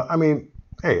I mean,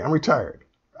 hey, I'm retired.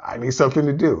 I need something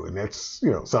to do, and that's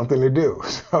something to do.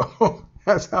 So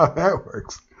that's how that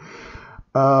works.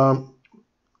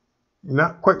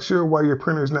 Not quite sure why your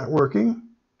printer is not working.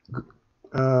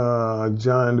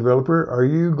 John Developer, are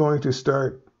you going to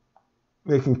start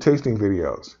making tasting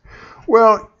videos?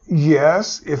 Well,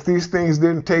 yes. If these things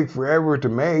didn't take forever to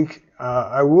make,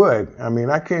 I would. I mean,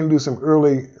 I can do some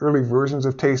early versions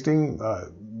of tasting,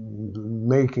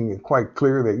 making it quite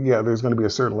clear that, yeah, there's going to be a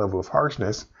certain level of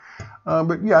harshness.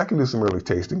 But yeah, I can do some early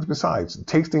tastings. Besides,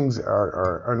 tastings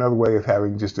are another way of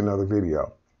having just another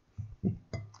video.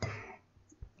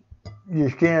 You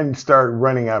can start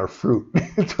running out of fruit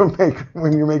to make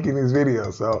when you're making these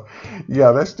videos. So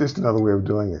yeah, that's just another way of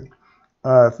doing it.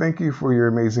 Thank you for your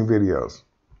amazing videos.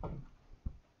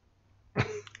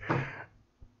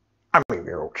 I mean,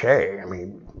 they're okay. I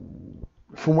mean,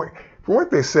 from what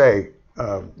they say,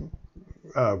 doing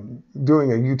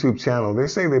a YouTube channel, they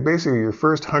say that basically your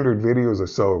first 100 videos or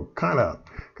so kind of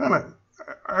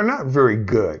are not very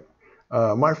good.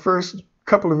 My first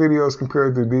couple of videos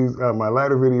compared to these, my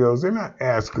latter videos, they're not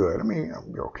as good. I mean,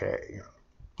 they're okay,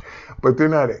 but they're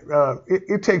not.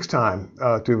 It takes time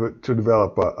to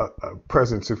develop a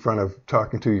presence in front of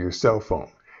talking to your cell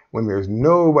phone when there's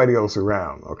nobody else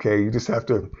around. Okay, you just have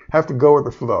to go with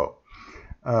the flow.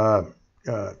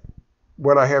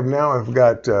 What I have now, I've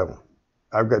got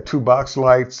 2 box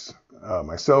lights,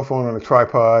 my cell phone on a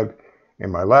tripod, and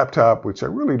my laptop, which I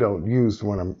really don't use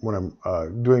when I'm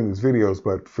doing these videos,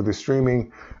 but for the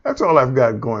streaming, that's all I've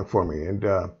got going for me, and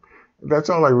that's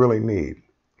all I really need.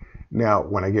 Now,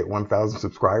 when I get 1,000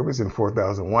 subscribers and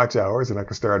 4,000 watch hours, and I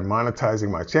can start monetizing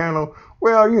my channel,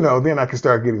 well, then I can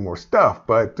start getting more stuff.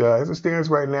 But as it stands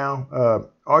right now,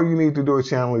 all you need to do a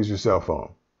channel is your cell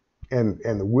phone, and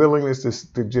the willingness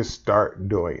to just start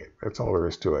doing it. That's all there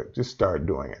is to it. Just start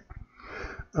doing it.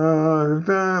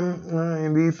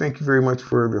 Indeed, thank you very much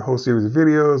for the whole series of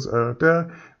videos.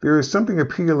 There is something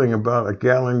appealing about a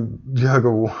gallon jug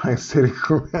of wine sitting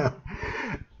around.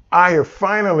 I have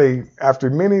finally, after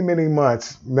many, many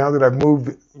months, now that I've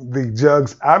moved the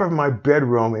jugs out of my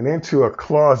bedroom and into a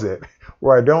closet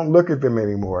where I don't look at them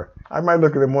anymore. I might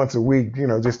look at them once a week,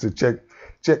 just to check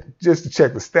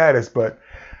the status. But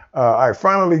I've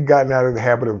finally gotten out of the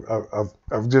habit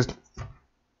of just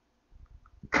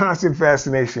constant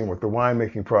fascination with the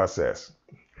winemaking process.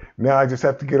 Now I just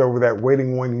have to get over that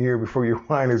waiting 1 year before your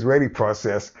wine is ready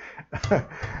process.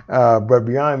 But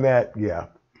beyond that, yeah.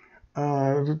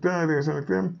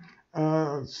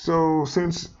 So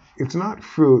since it's not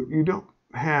fruit, you don't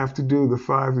have to do the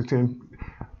 5 to 10.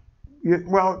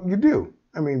 Well, you do.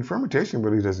 I mean, fermentation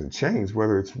really doesn't change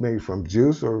whether it's made from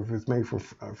juice or if it's made from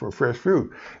fresh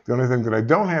fruit. The only thing that I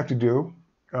don't have to do,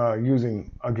 using,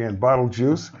 again, bottled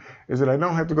juice, is that I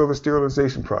don't have to go the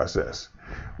sterilization process,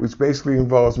 which basically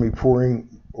involves me pouring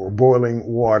or boiling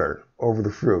water over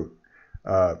the fruit.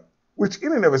 Which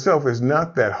in and of itself is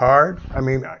not that hard. I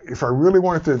mean, if I really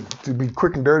wanted to be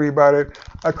quick and dirty about it,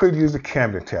 I could use the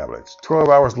Camden tablets. 12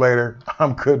 hours later,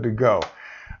 I'm good to go.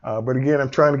 But again,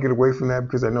 I'm trying to get away from that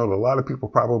because I know that a lot of people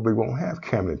probably won't have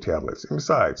Camden tablets. And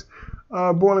besides,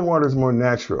 boiling water is more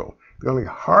natural. The only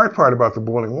hard part about the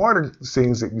boiling water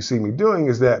scenes that you see me doing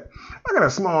is that I got a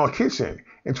small kitchen,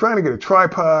 and trying to get a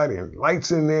tripod and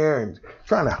lights in there and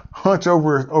trying to hunch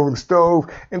over the stove.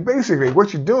 And basically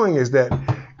what you're doing is that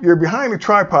you're behind the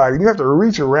tripod and you have to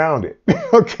reach around it,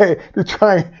 okay, to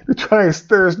try and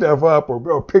stir stuff up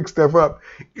or pick stuff up.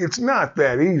 It's not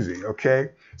that easy,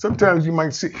 okay? Sometimes you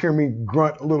might hear me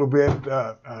grunt a little bit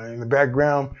in the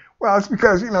background. Well, it's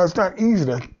because, it's not easy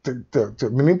to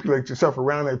manipulate yourself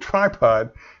around that tripod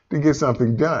to get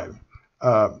something done.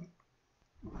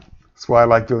 That's why I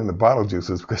like doing the bottle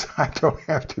juices, because I don't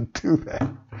have to do that.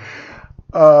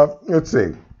 Let's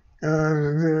see.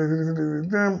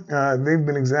 They've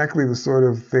been exactly the sort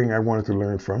of thing I wanted to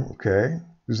learn from. Okay.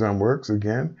 Design works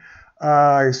again.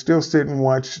 I still sit and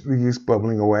watch the yeast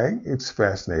bubbling away. It's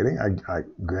fascinating. I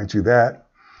grant you that.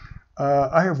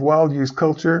 I have wild yeast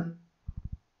culture.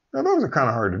 Now, those are kind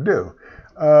of hard to do.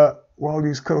 Wild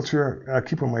yeast culture, I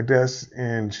keep on my desk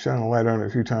and shine a light on it a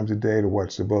few times a day to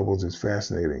watch the bubbles. It's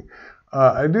fascinating.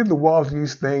 I did the wild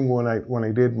yeast thing when I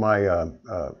did my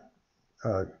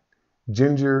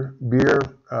ginger beer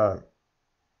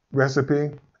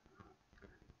recipe.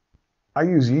 I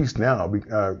use yeast now,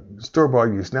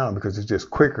 store-bought yeast now, because it's just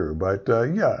quicker. But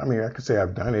yeah, I mean, I could say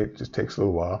I've done it. It just takes a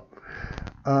little while.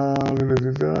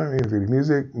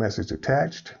 Music, message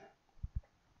attached.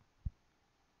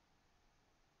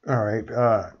 All right,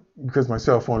 because my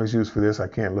cell phone is used for this, I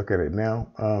can't look at it now.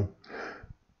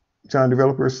 John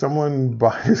Developer, someone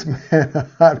buy this man a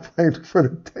hot plate for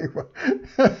the table.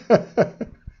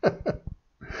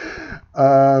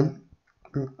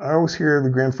 I always hear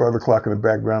the grandfather clock in the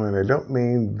background, and I don't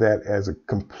mean that as a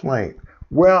complaint.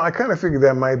 Well, I kind of figured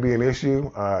that might be an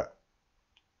issue. I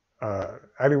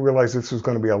didn't realize this was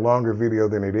going to be a longer video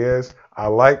than it is. I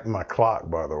like my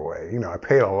clock, by the way. I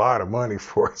paid a lot of money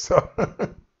for it, so...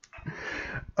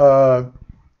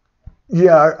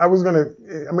 yeah, I was going to,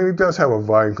 I mean, it does have a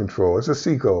volume control. It's a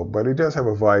Seco, but it does have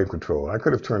a volume control. I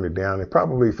could have turned it down. And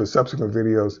probably for subsequent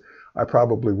videos, I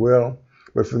probably will.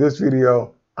 But for this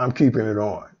video, I'm keeping it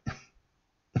on.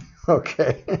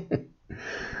 Okay.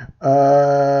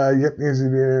 Yep,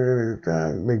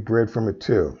 make bread from it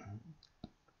too.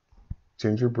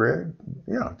 Gingerbread?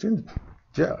 Yeah,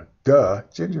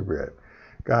 gingerbread.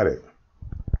 Got it.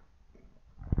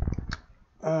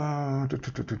 Trying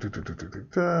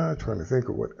to think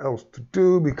of what else to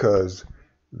do, because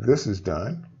this is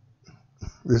done.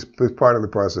 This part of the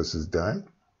process is done.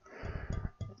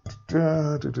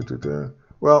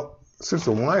 Well, since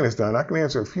the wine is done, I can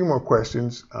answer a few more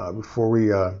questions before we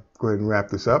go ahead and wrap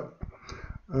this up.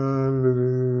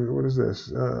 What is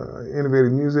this?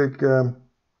 Innovative music.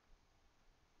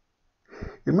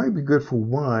 It might be good for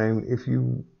wine if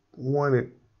you want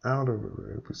it out of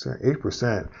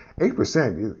 8%.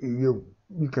 8%, you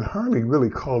can hardly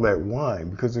really call that wine,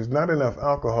 because there's not enough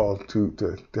alcohol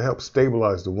to help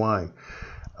stabilize the wine.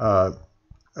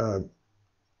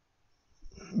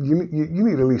 You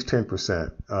need at least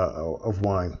 10% of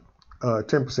wine,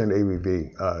 10%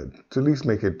 ABV, to at least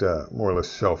make it more or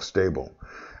less shelf-stable,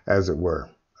 as it were.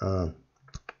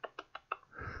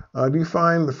 Do you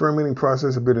find the fermenting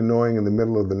process a bit annoying in the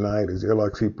middle of the night as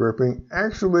airlocks keep burping?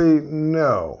 Actually,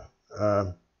 no.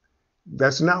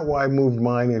 That's not why I moved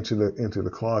mine into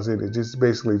the closet. It just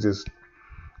basically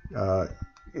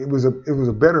It was a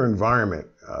better environment.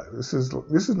 This is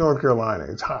North Carolina.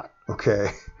 It's hot.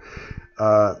 Okay.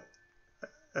 Uh,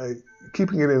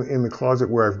 Keeping it in the closet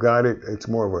where I've got it, it's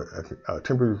more of a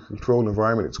temperature controlled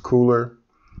environment. It's cooler.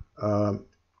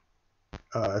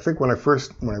 I think my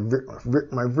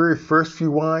very first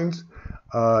few wines,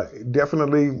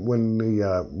 definitely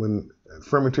when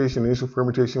initial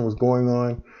fermentation was going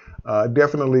on,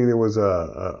 definitely there was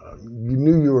you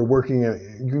knew you were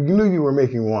you knew you were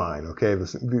making wine. Okay,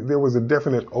 there was a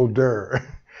definite odor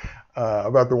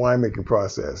about the winemaking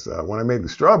process. When I made the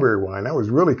strawberry wine, that was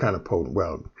really kind of potent.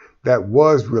 Well, that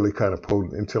was really kind of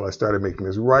potent until I started making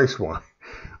this rice wine.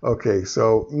 Okay,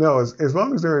 so no, as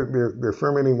long as they're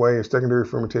fermenting away and secondary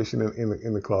fermentation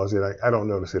in the closet, I don't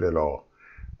notice it at all,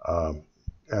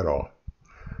 at all.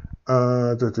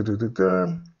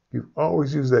 You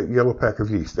always use that yellow pack of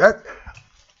yeast.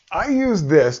 I use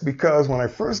this because when I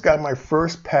first got my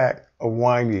first pack of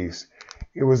wine yeast,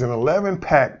 it was an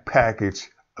 11-pack package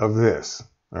of this.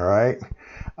 All right.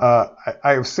 I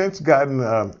have since gotten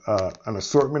an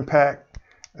assortment pack.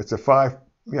 It's a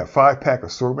 5-pack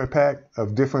assortment pack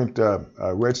of different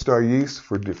Red Star yeast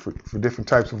for different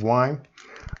types of wine.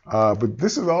 But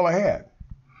this is all I had.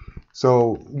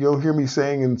 So you'll hear me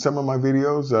saying in some of my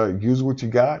videos, use what you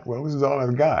got. Well, this is all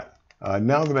I've got.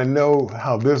 Now that I know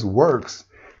how this works,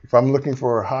 if I'm looking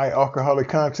for high alcoholic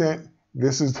content,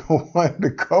 this is the one to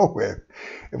go with.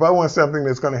 If I want something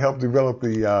that's going to help develop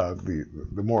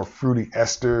the more fruity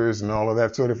esters and all of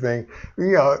that sort of thing,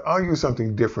 yeah, I'll use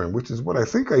something different, which is what I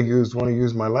think I used when I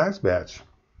used my last batch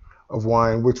of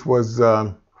wine, which was,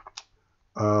 God,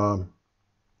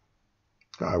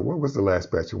 what was the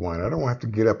last batch of wine? I don't have to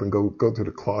get up and go to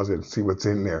the closet and see what's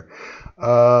in there.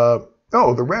 Oh,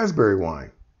 the raspberry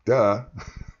wine. Duh.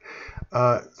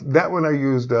 That one I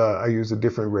used a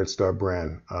different Red Star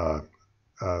brand.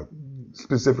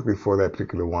 Specifically for that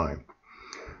particular wine.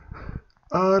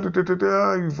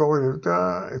 You've already,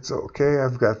 it's okay.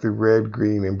 I've got the red,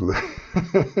 green, and blue.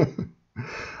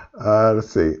 Let's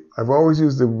see. I've always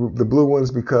used the blue ones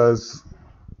because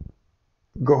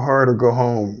go hard or go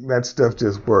home. That stuff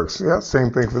just works. Yeah,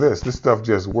 same thing for this. This stuff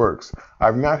just works.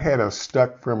 I've not had a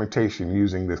stuck fermentation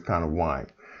using this kind of wine.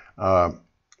 I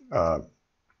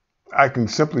can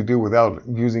simply do without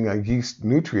using a yeast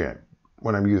nutrient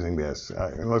when I'm using this,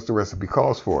 unless the recipe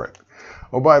calls for it.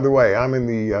 Oh, by the way, I'm in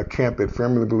the camp that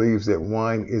firmly believes that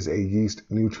wine is a yeast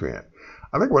nutrient.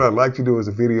 I think what I'd like to do is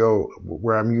a video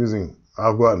where I'll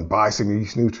go out and buy some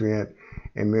yeast nutrient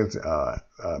and then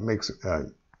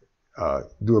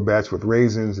do a batch with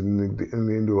raisins and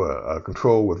then do a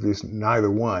control with this neither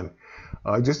one,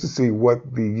 just to see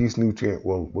what the yeast nutrient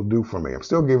will do for me. I'm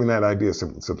still giving that idea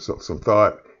some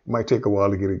thought. It might take a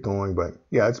while to get it going, but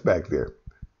yeah, it's back there.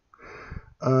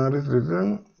 I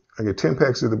get 10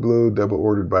 packs of the blue, double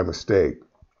ordered by mistake.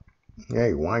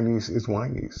 Hey, wine yeast is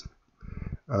wine yeast.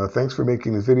 Thanks for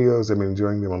making these videos. I've been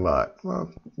enjoying them a lot.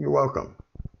 Well, you're welcome.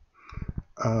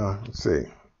 Let's see.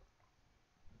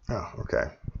 Oh, okay.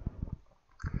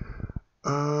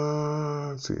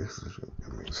 Let's see.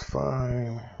 Everything's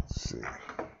fine. Let's see.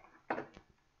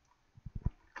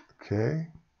 Okay.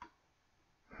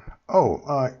 Oh,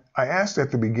 I asked at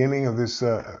the beginning of this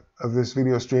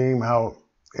video stream how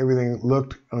everything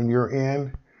looked on your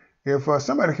end. If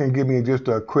somebody can give me just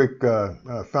a quick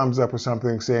thumbs up or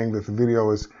something saying that the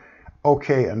video is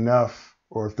okay enough,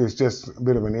 or if there's just a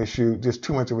bit of an issue, just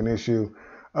too much of an issue,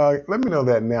 let me know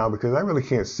that now, because I really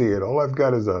can't see it. All I've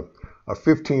got is a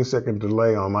 15-second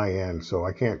delay on my end, so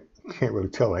I can't really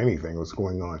tell anything what's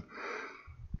going on.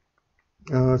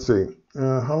 Let's see.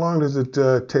 How long does it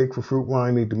take for fruit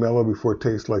wine need to mellow before it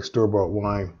tastes like store-bought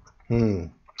wine?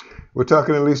 We're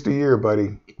talking at least a year,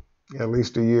 buddy. At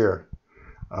least a year.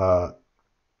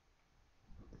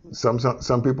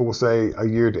 Some people will say a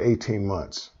year to 18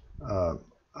 months.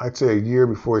 I'd say a year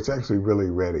before it's actually really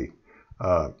ready.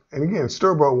 And again,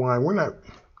 store-bought wine, we're not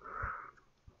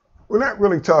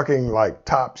really talking like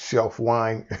top shelf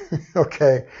wine.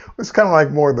 Okay, it's kind of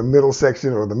like more the middle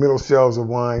section or the middle shelves of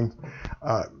wine,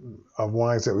 of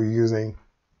wines that we're using.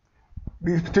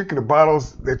 These particular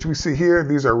bottles that you see here,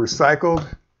 these are recycled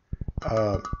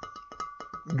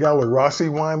Gallo Rossi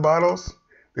wine bottles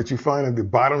that you find on the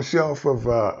bottom shelf of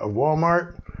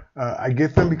Walmart. I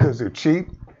get them because they're cheap.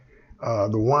 The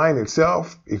wine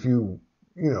itself, if you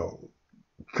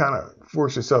kind of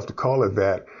force yourself to call it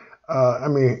that, I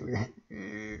mean,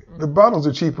 the bottles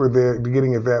are cheaper there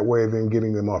getting it that way than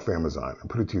getting them off Amazon. I'll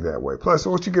put it to you that way. Plus,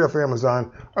 what you get off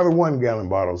Amazon are the 1-gallon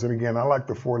bottles. And again, I like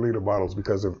the 4-liter bottles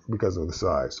because of the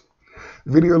size.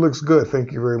 The video looks good.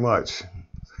 Thank you very much.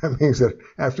 That means that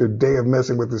after a day of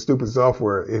messing with the stupid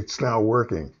software, it's now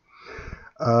working.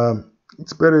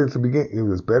 It's better at the beginning. It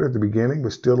was better at the beginning,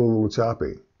 but still a little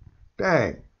choppy.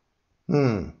 Dang.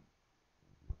 All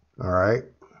right.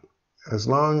 As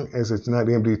long as it's not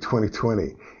MD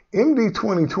 2020. MD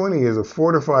 2020 is a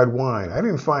fortified wine. I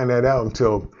didn't find that out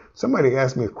until somebody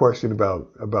asked me a question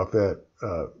about that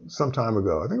some time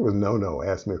ago. I think it was No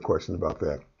asked me a question about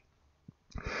that.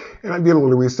 And I did a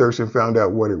little research and found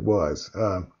out what it was.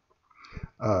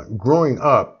 Growing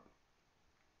up,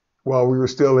 while we were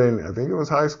still in, I think it was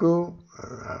high school.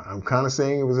 I'm kind of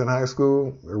saying it was in high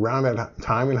school, around that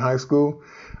time in high school.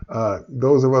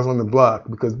 Those of us on the block,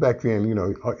 because back then, you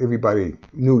know, everybody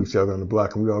knew each other on the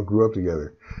block and we all grew up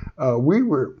together. We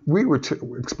were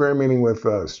experimenting with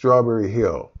Strawberry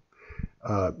Hill.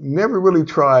 Never really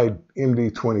tried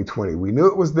MD 2020. We knew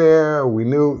it was there. We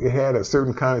knew it had a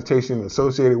certain connotation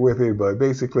associated with it, but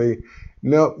basically,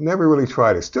 no, never really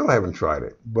tried it. Still haven't tried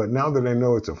it. But now that I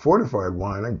know it's a fortified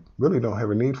wine, I really don't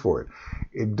have a need for it.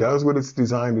 It does what it's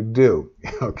designed to do.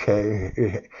 Okay,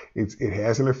 it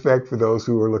has an effect for those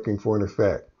who are looking for an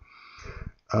effect.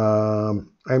 I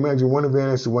imagine one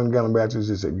advantage to 1 gallon batches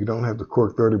is that you don't have to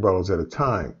cork 30 bottles at a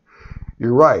time.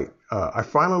 You're right. I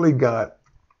finally got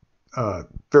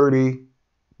 30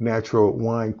 natural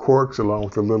wine corks along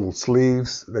with the little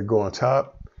sleeves that go on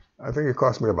top. I think it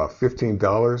cost me about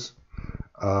 $15.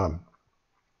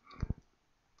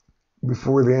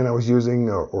 Before then, I was using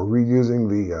or reusing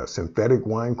the synthetic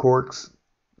wine corks,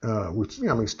 which, you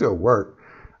know, I mean, still work.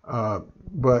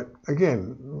 But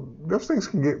again, those things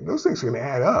can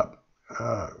add up.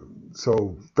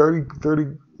 So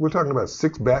 30, we're talking about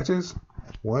 6 batches,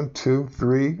 1, 2,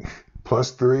 3,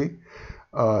 plus 3.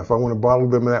 If I want to bottle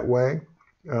them that way,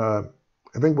 I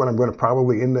think what I'm going to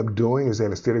probably end up doing is that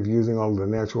instead of using all of the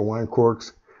natural wine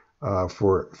corks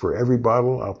for every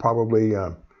bottle, I'll probably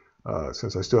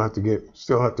since I still have to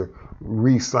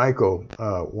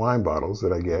recycle wine bottles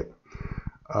that I get,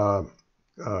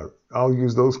 I'll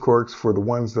use those corks for the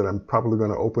ones that I'm probably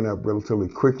going to open up relatively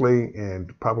quickly,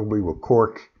 and probably will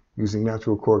cork using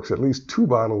natural corks at least 2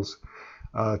 bottles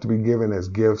to be given as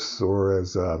gifts, or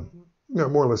as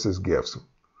more or less as gifts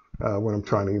when I'm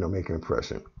trying to make an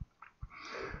impression.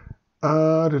 What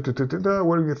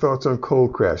are your thoughts on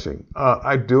cold crashing?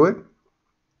 I do it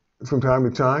from time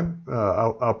to time.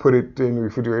 I'll put it in the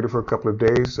refrigerator for a couple of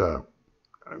days. In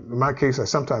my case, I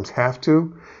sometimes have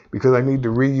to, because I need to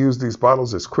reuse these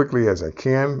bottles as quickly as I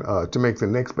can to make the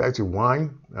next batch of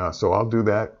wine. So I'll do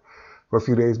that for a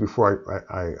few days before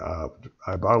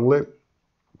I bottle it.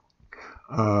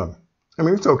 I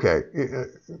mean, it's okay.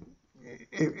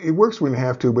 It works when you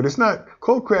have to, but it's not.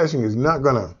 Cold crashing is not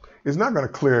gonna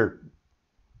clear.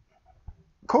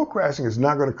 Cold crashing is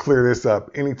not going to clear this up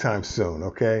anytime soon.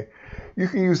 Okay, you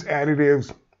can use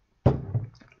additives,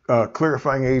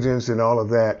 clarifying agents, and all of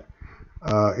that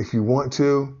if you want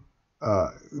to.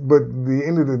 But at the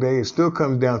end of the day, it still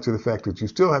comes down to the fact that you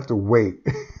still have to wait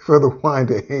for the wine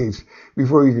to age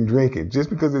before you can drink it. Just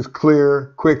because it's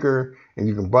clear quicker and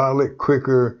you can bottle it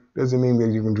quicker doesn't mean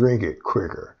that you can drink it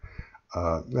quicker.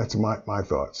 That's my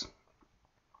thoughts.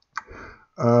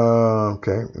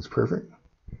 Okay, that's perfect.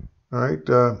 All right,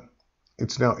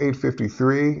 it's now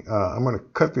 8:53. I'm going to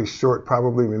cut this short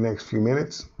probably in the next few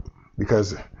minutes,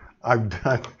 because I've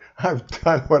done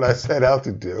what I set out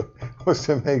to do, was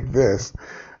to make this.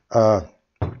 Let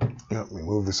me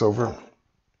move this over.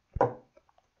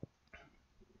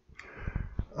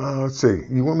 Let's see.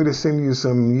 You want me to send you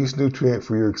some yeast nutrient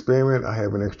for your experiment? I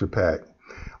have an extra pack.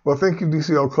 Well, thank you,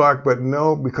 DCL Clark, but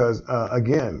no, because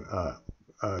again,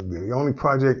 the only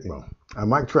project, well, I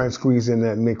might try and squeeze in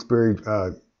that mixed berry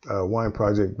wine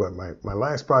project, but my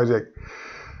last project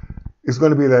is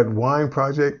going to be that wine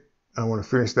project. I want to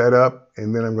finish that up,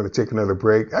 and then I'm going to take another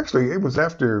break. Actually, it was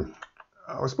after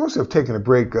I was supposed to have taken a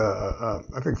break, I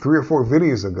think 3 or 4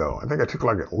 videos ago. I think I took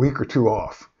like a week or 2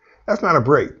 off. That's not a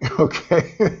break,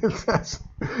 okay? that's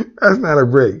not a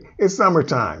break. It's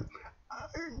summertime.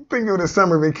 Think of it as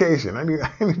summer vacation. I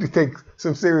need to take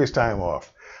some serious time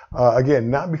off. Again,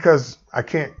 not because I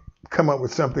can't come up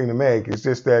with something to make. It's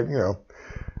just that,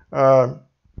 I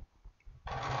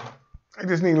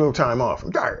just need a little time off.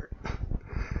 I'm tired.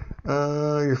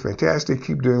 You're fantastic.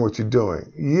 Keep doing what you're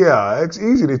doing. Yeah, it's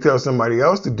easy to tell somebody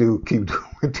else to keep doing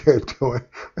what they're doing,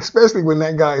 especially when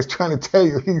that guy is trying to tell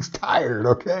you he's tired,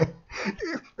 okay?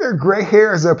 There are gray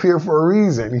hairs up here for a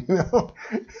reason,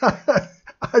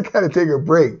 I gotta take a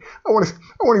break. I want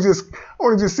to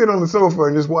just sit on the sofa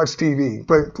and just watch TV,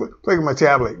 play with my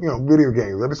tablet, video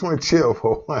games. I just want to chill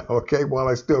for a while, okay, while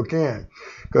I still can,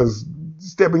 because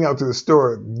stepping out to the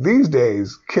store these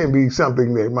days can be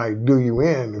something that might do you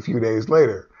in a few days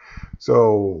later.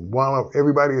 So while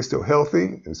everybody is still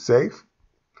healthy and safe,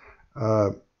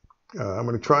 I'm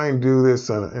going to try and do this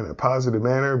in a positive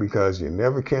manner because you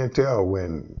never can tell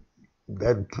when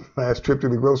that last trip to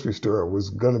the grocery store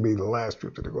was going to be the last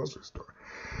trip to the grocery store.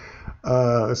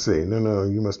 Let's see. No,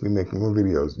 you must be making more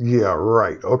videos. Yeah,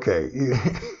 right. Okay.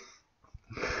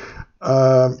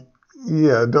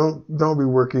 Yeah, don't be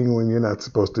working when you're not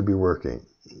supposed to be working.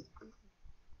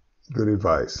 Good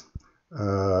advice.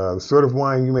 The sort of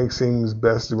wine you make seems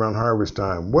best around harvest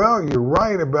time. Well, you're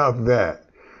right about that.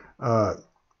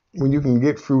 When you can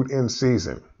get fruit in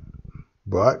season.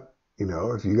 But,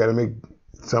 if you got to make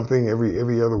something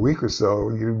every other week or so,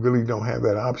 you really don't have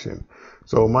that option.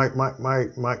 So my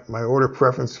order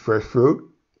preference: fresh fruit,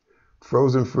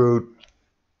 frozen fruit,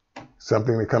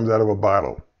 something that comes out of a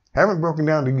bottle. Haven't broken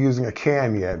down to using a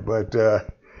can yet, but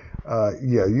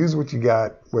yeah, use what you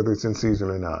got, whether it's in season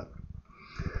or not.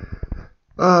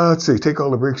 Let's see, take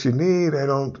all the breaks you need. I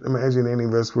don't imagine any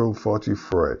of us will fault you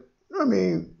for it. I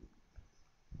mean,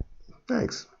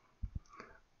 thanks.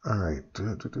 All right.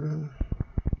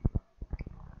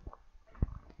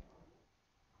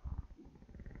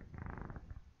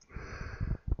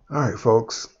 All right,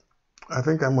 folks. I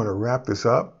think I'm going to wrap this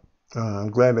up.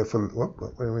 I'm glad that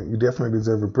you definitely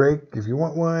deserve a break. If you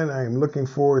want one, I am looking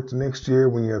forward to next year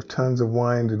when you have tons of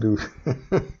wine to do.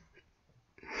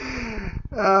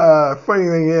 Funny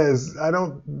thing is, I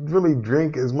don't really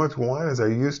drink as much wine as I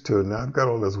used to. Now I've got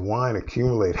all this wine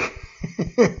accumulating.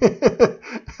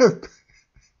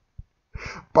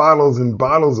 Bottles and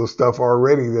bottles of stuff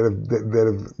already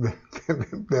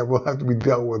that will have to be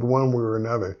dealt with one way or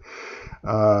another.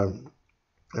 I'll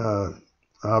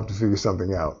have to figure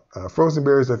something out. Frozen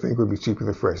berries, I think, would be cheaper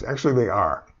than fresh. Actually, they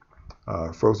are.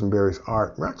 Frozen berries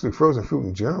are. Actually, frozen fruit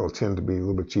in general tend to be a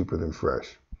little bit cheaper than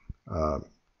fresh.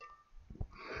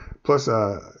 Plus,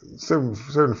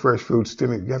 certain fresh foods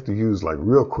you have to use like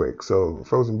real quick. So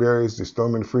frozen berries, just throw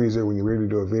them in the freezer when you're ready to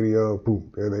do a video.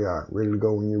 Boom, there they are, ready to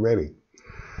go when you're ready.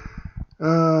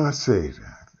 Let's see.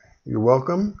 You're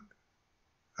welcome.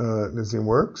 Nezim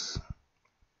works.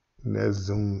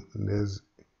 Nezum.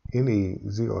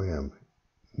 N-E-Z-O-M.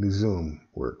 Nizum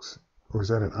works. Or is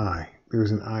that an I?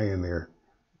 There's an I in there.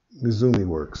 Nizumi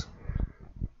works.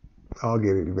 I'll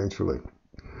get it eventually.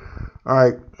 All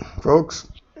right, folks.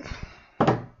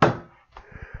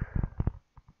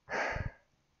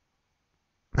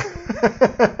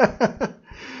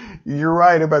 You're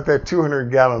right about that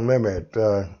 200-gallon limit.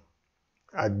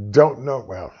 I don't know.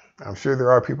 Well, I'm sure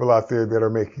there are people out there that are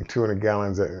making 200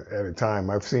 gallons at a time.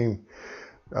 I've seen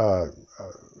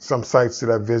some sites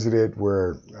that I've visited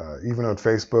where, even on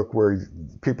Facebook, where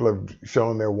people have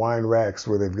shown their wine racks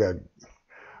where they've got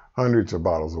hundreds of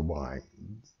bottles of wine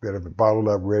that have been bottled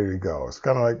up, ready to go. It's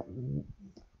kind of like,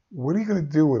 what are you going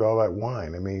to do with all that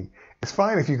wine? I mean, it's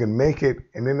fine if you can make it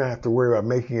and then not have to worry about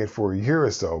making it for a year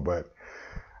or so, but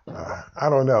I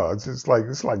don't know. It's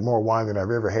like more wine than I've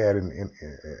ever had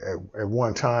at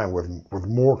one time, with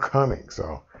more coming.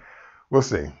 So we'll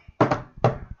see.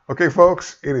 Okay,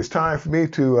 folks, it is time for me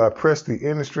to press the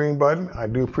end of stream button. I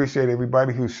do appreciate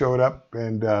everybody who showed up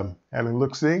and had a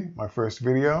look-see, my first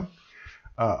video.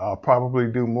 I'll probably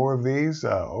do more of these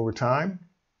over time.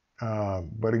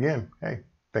 But again, hey,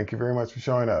 thank you very much for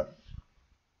showing up.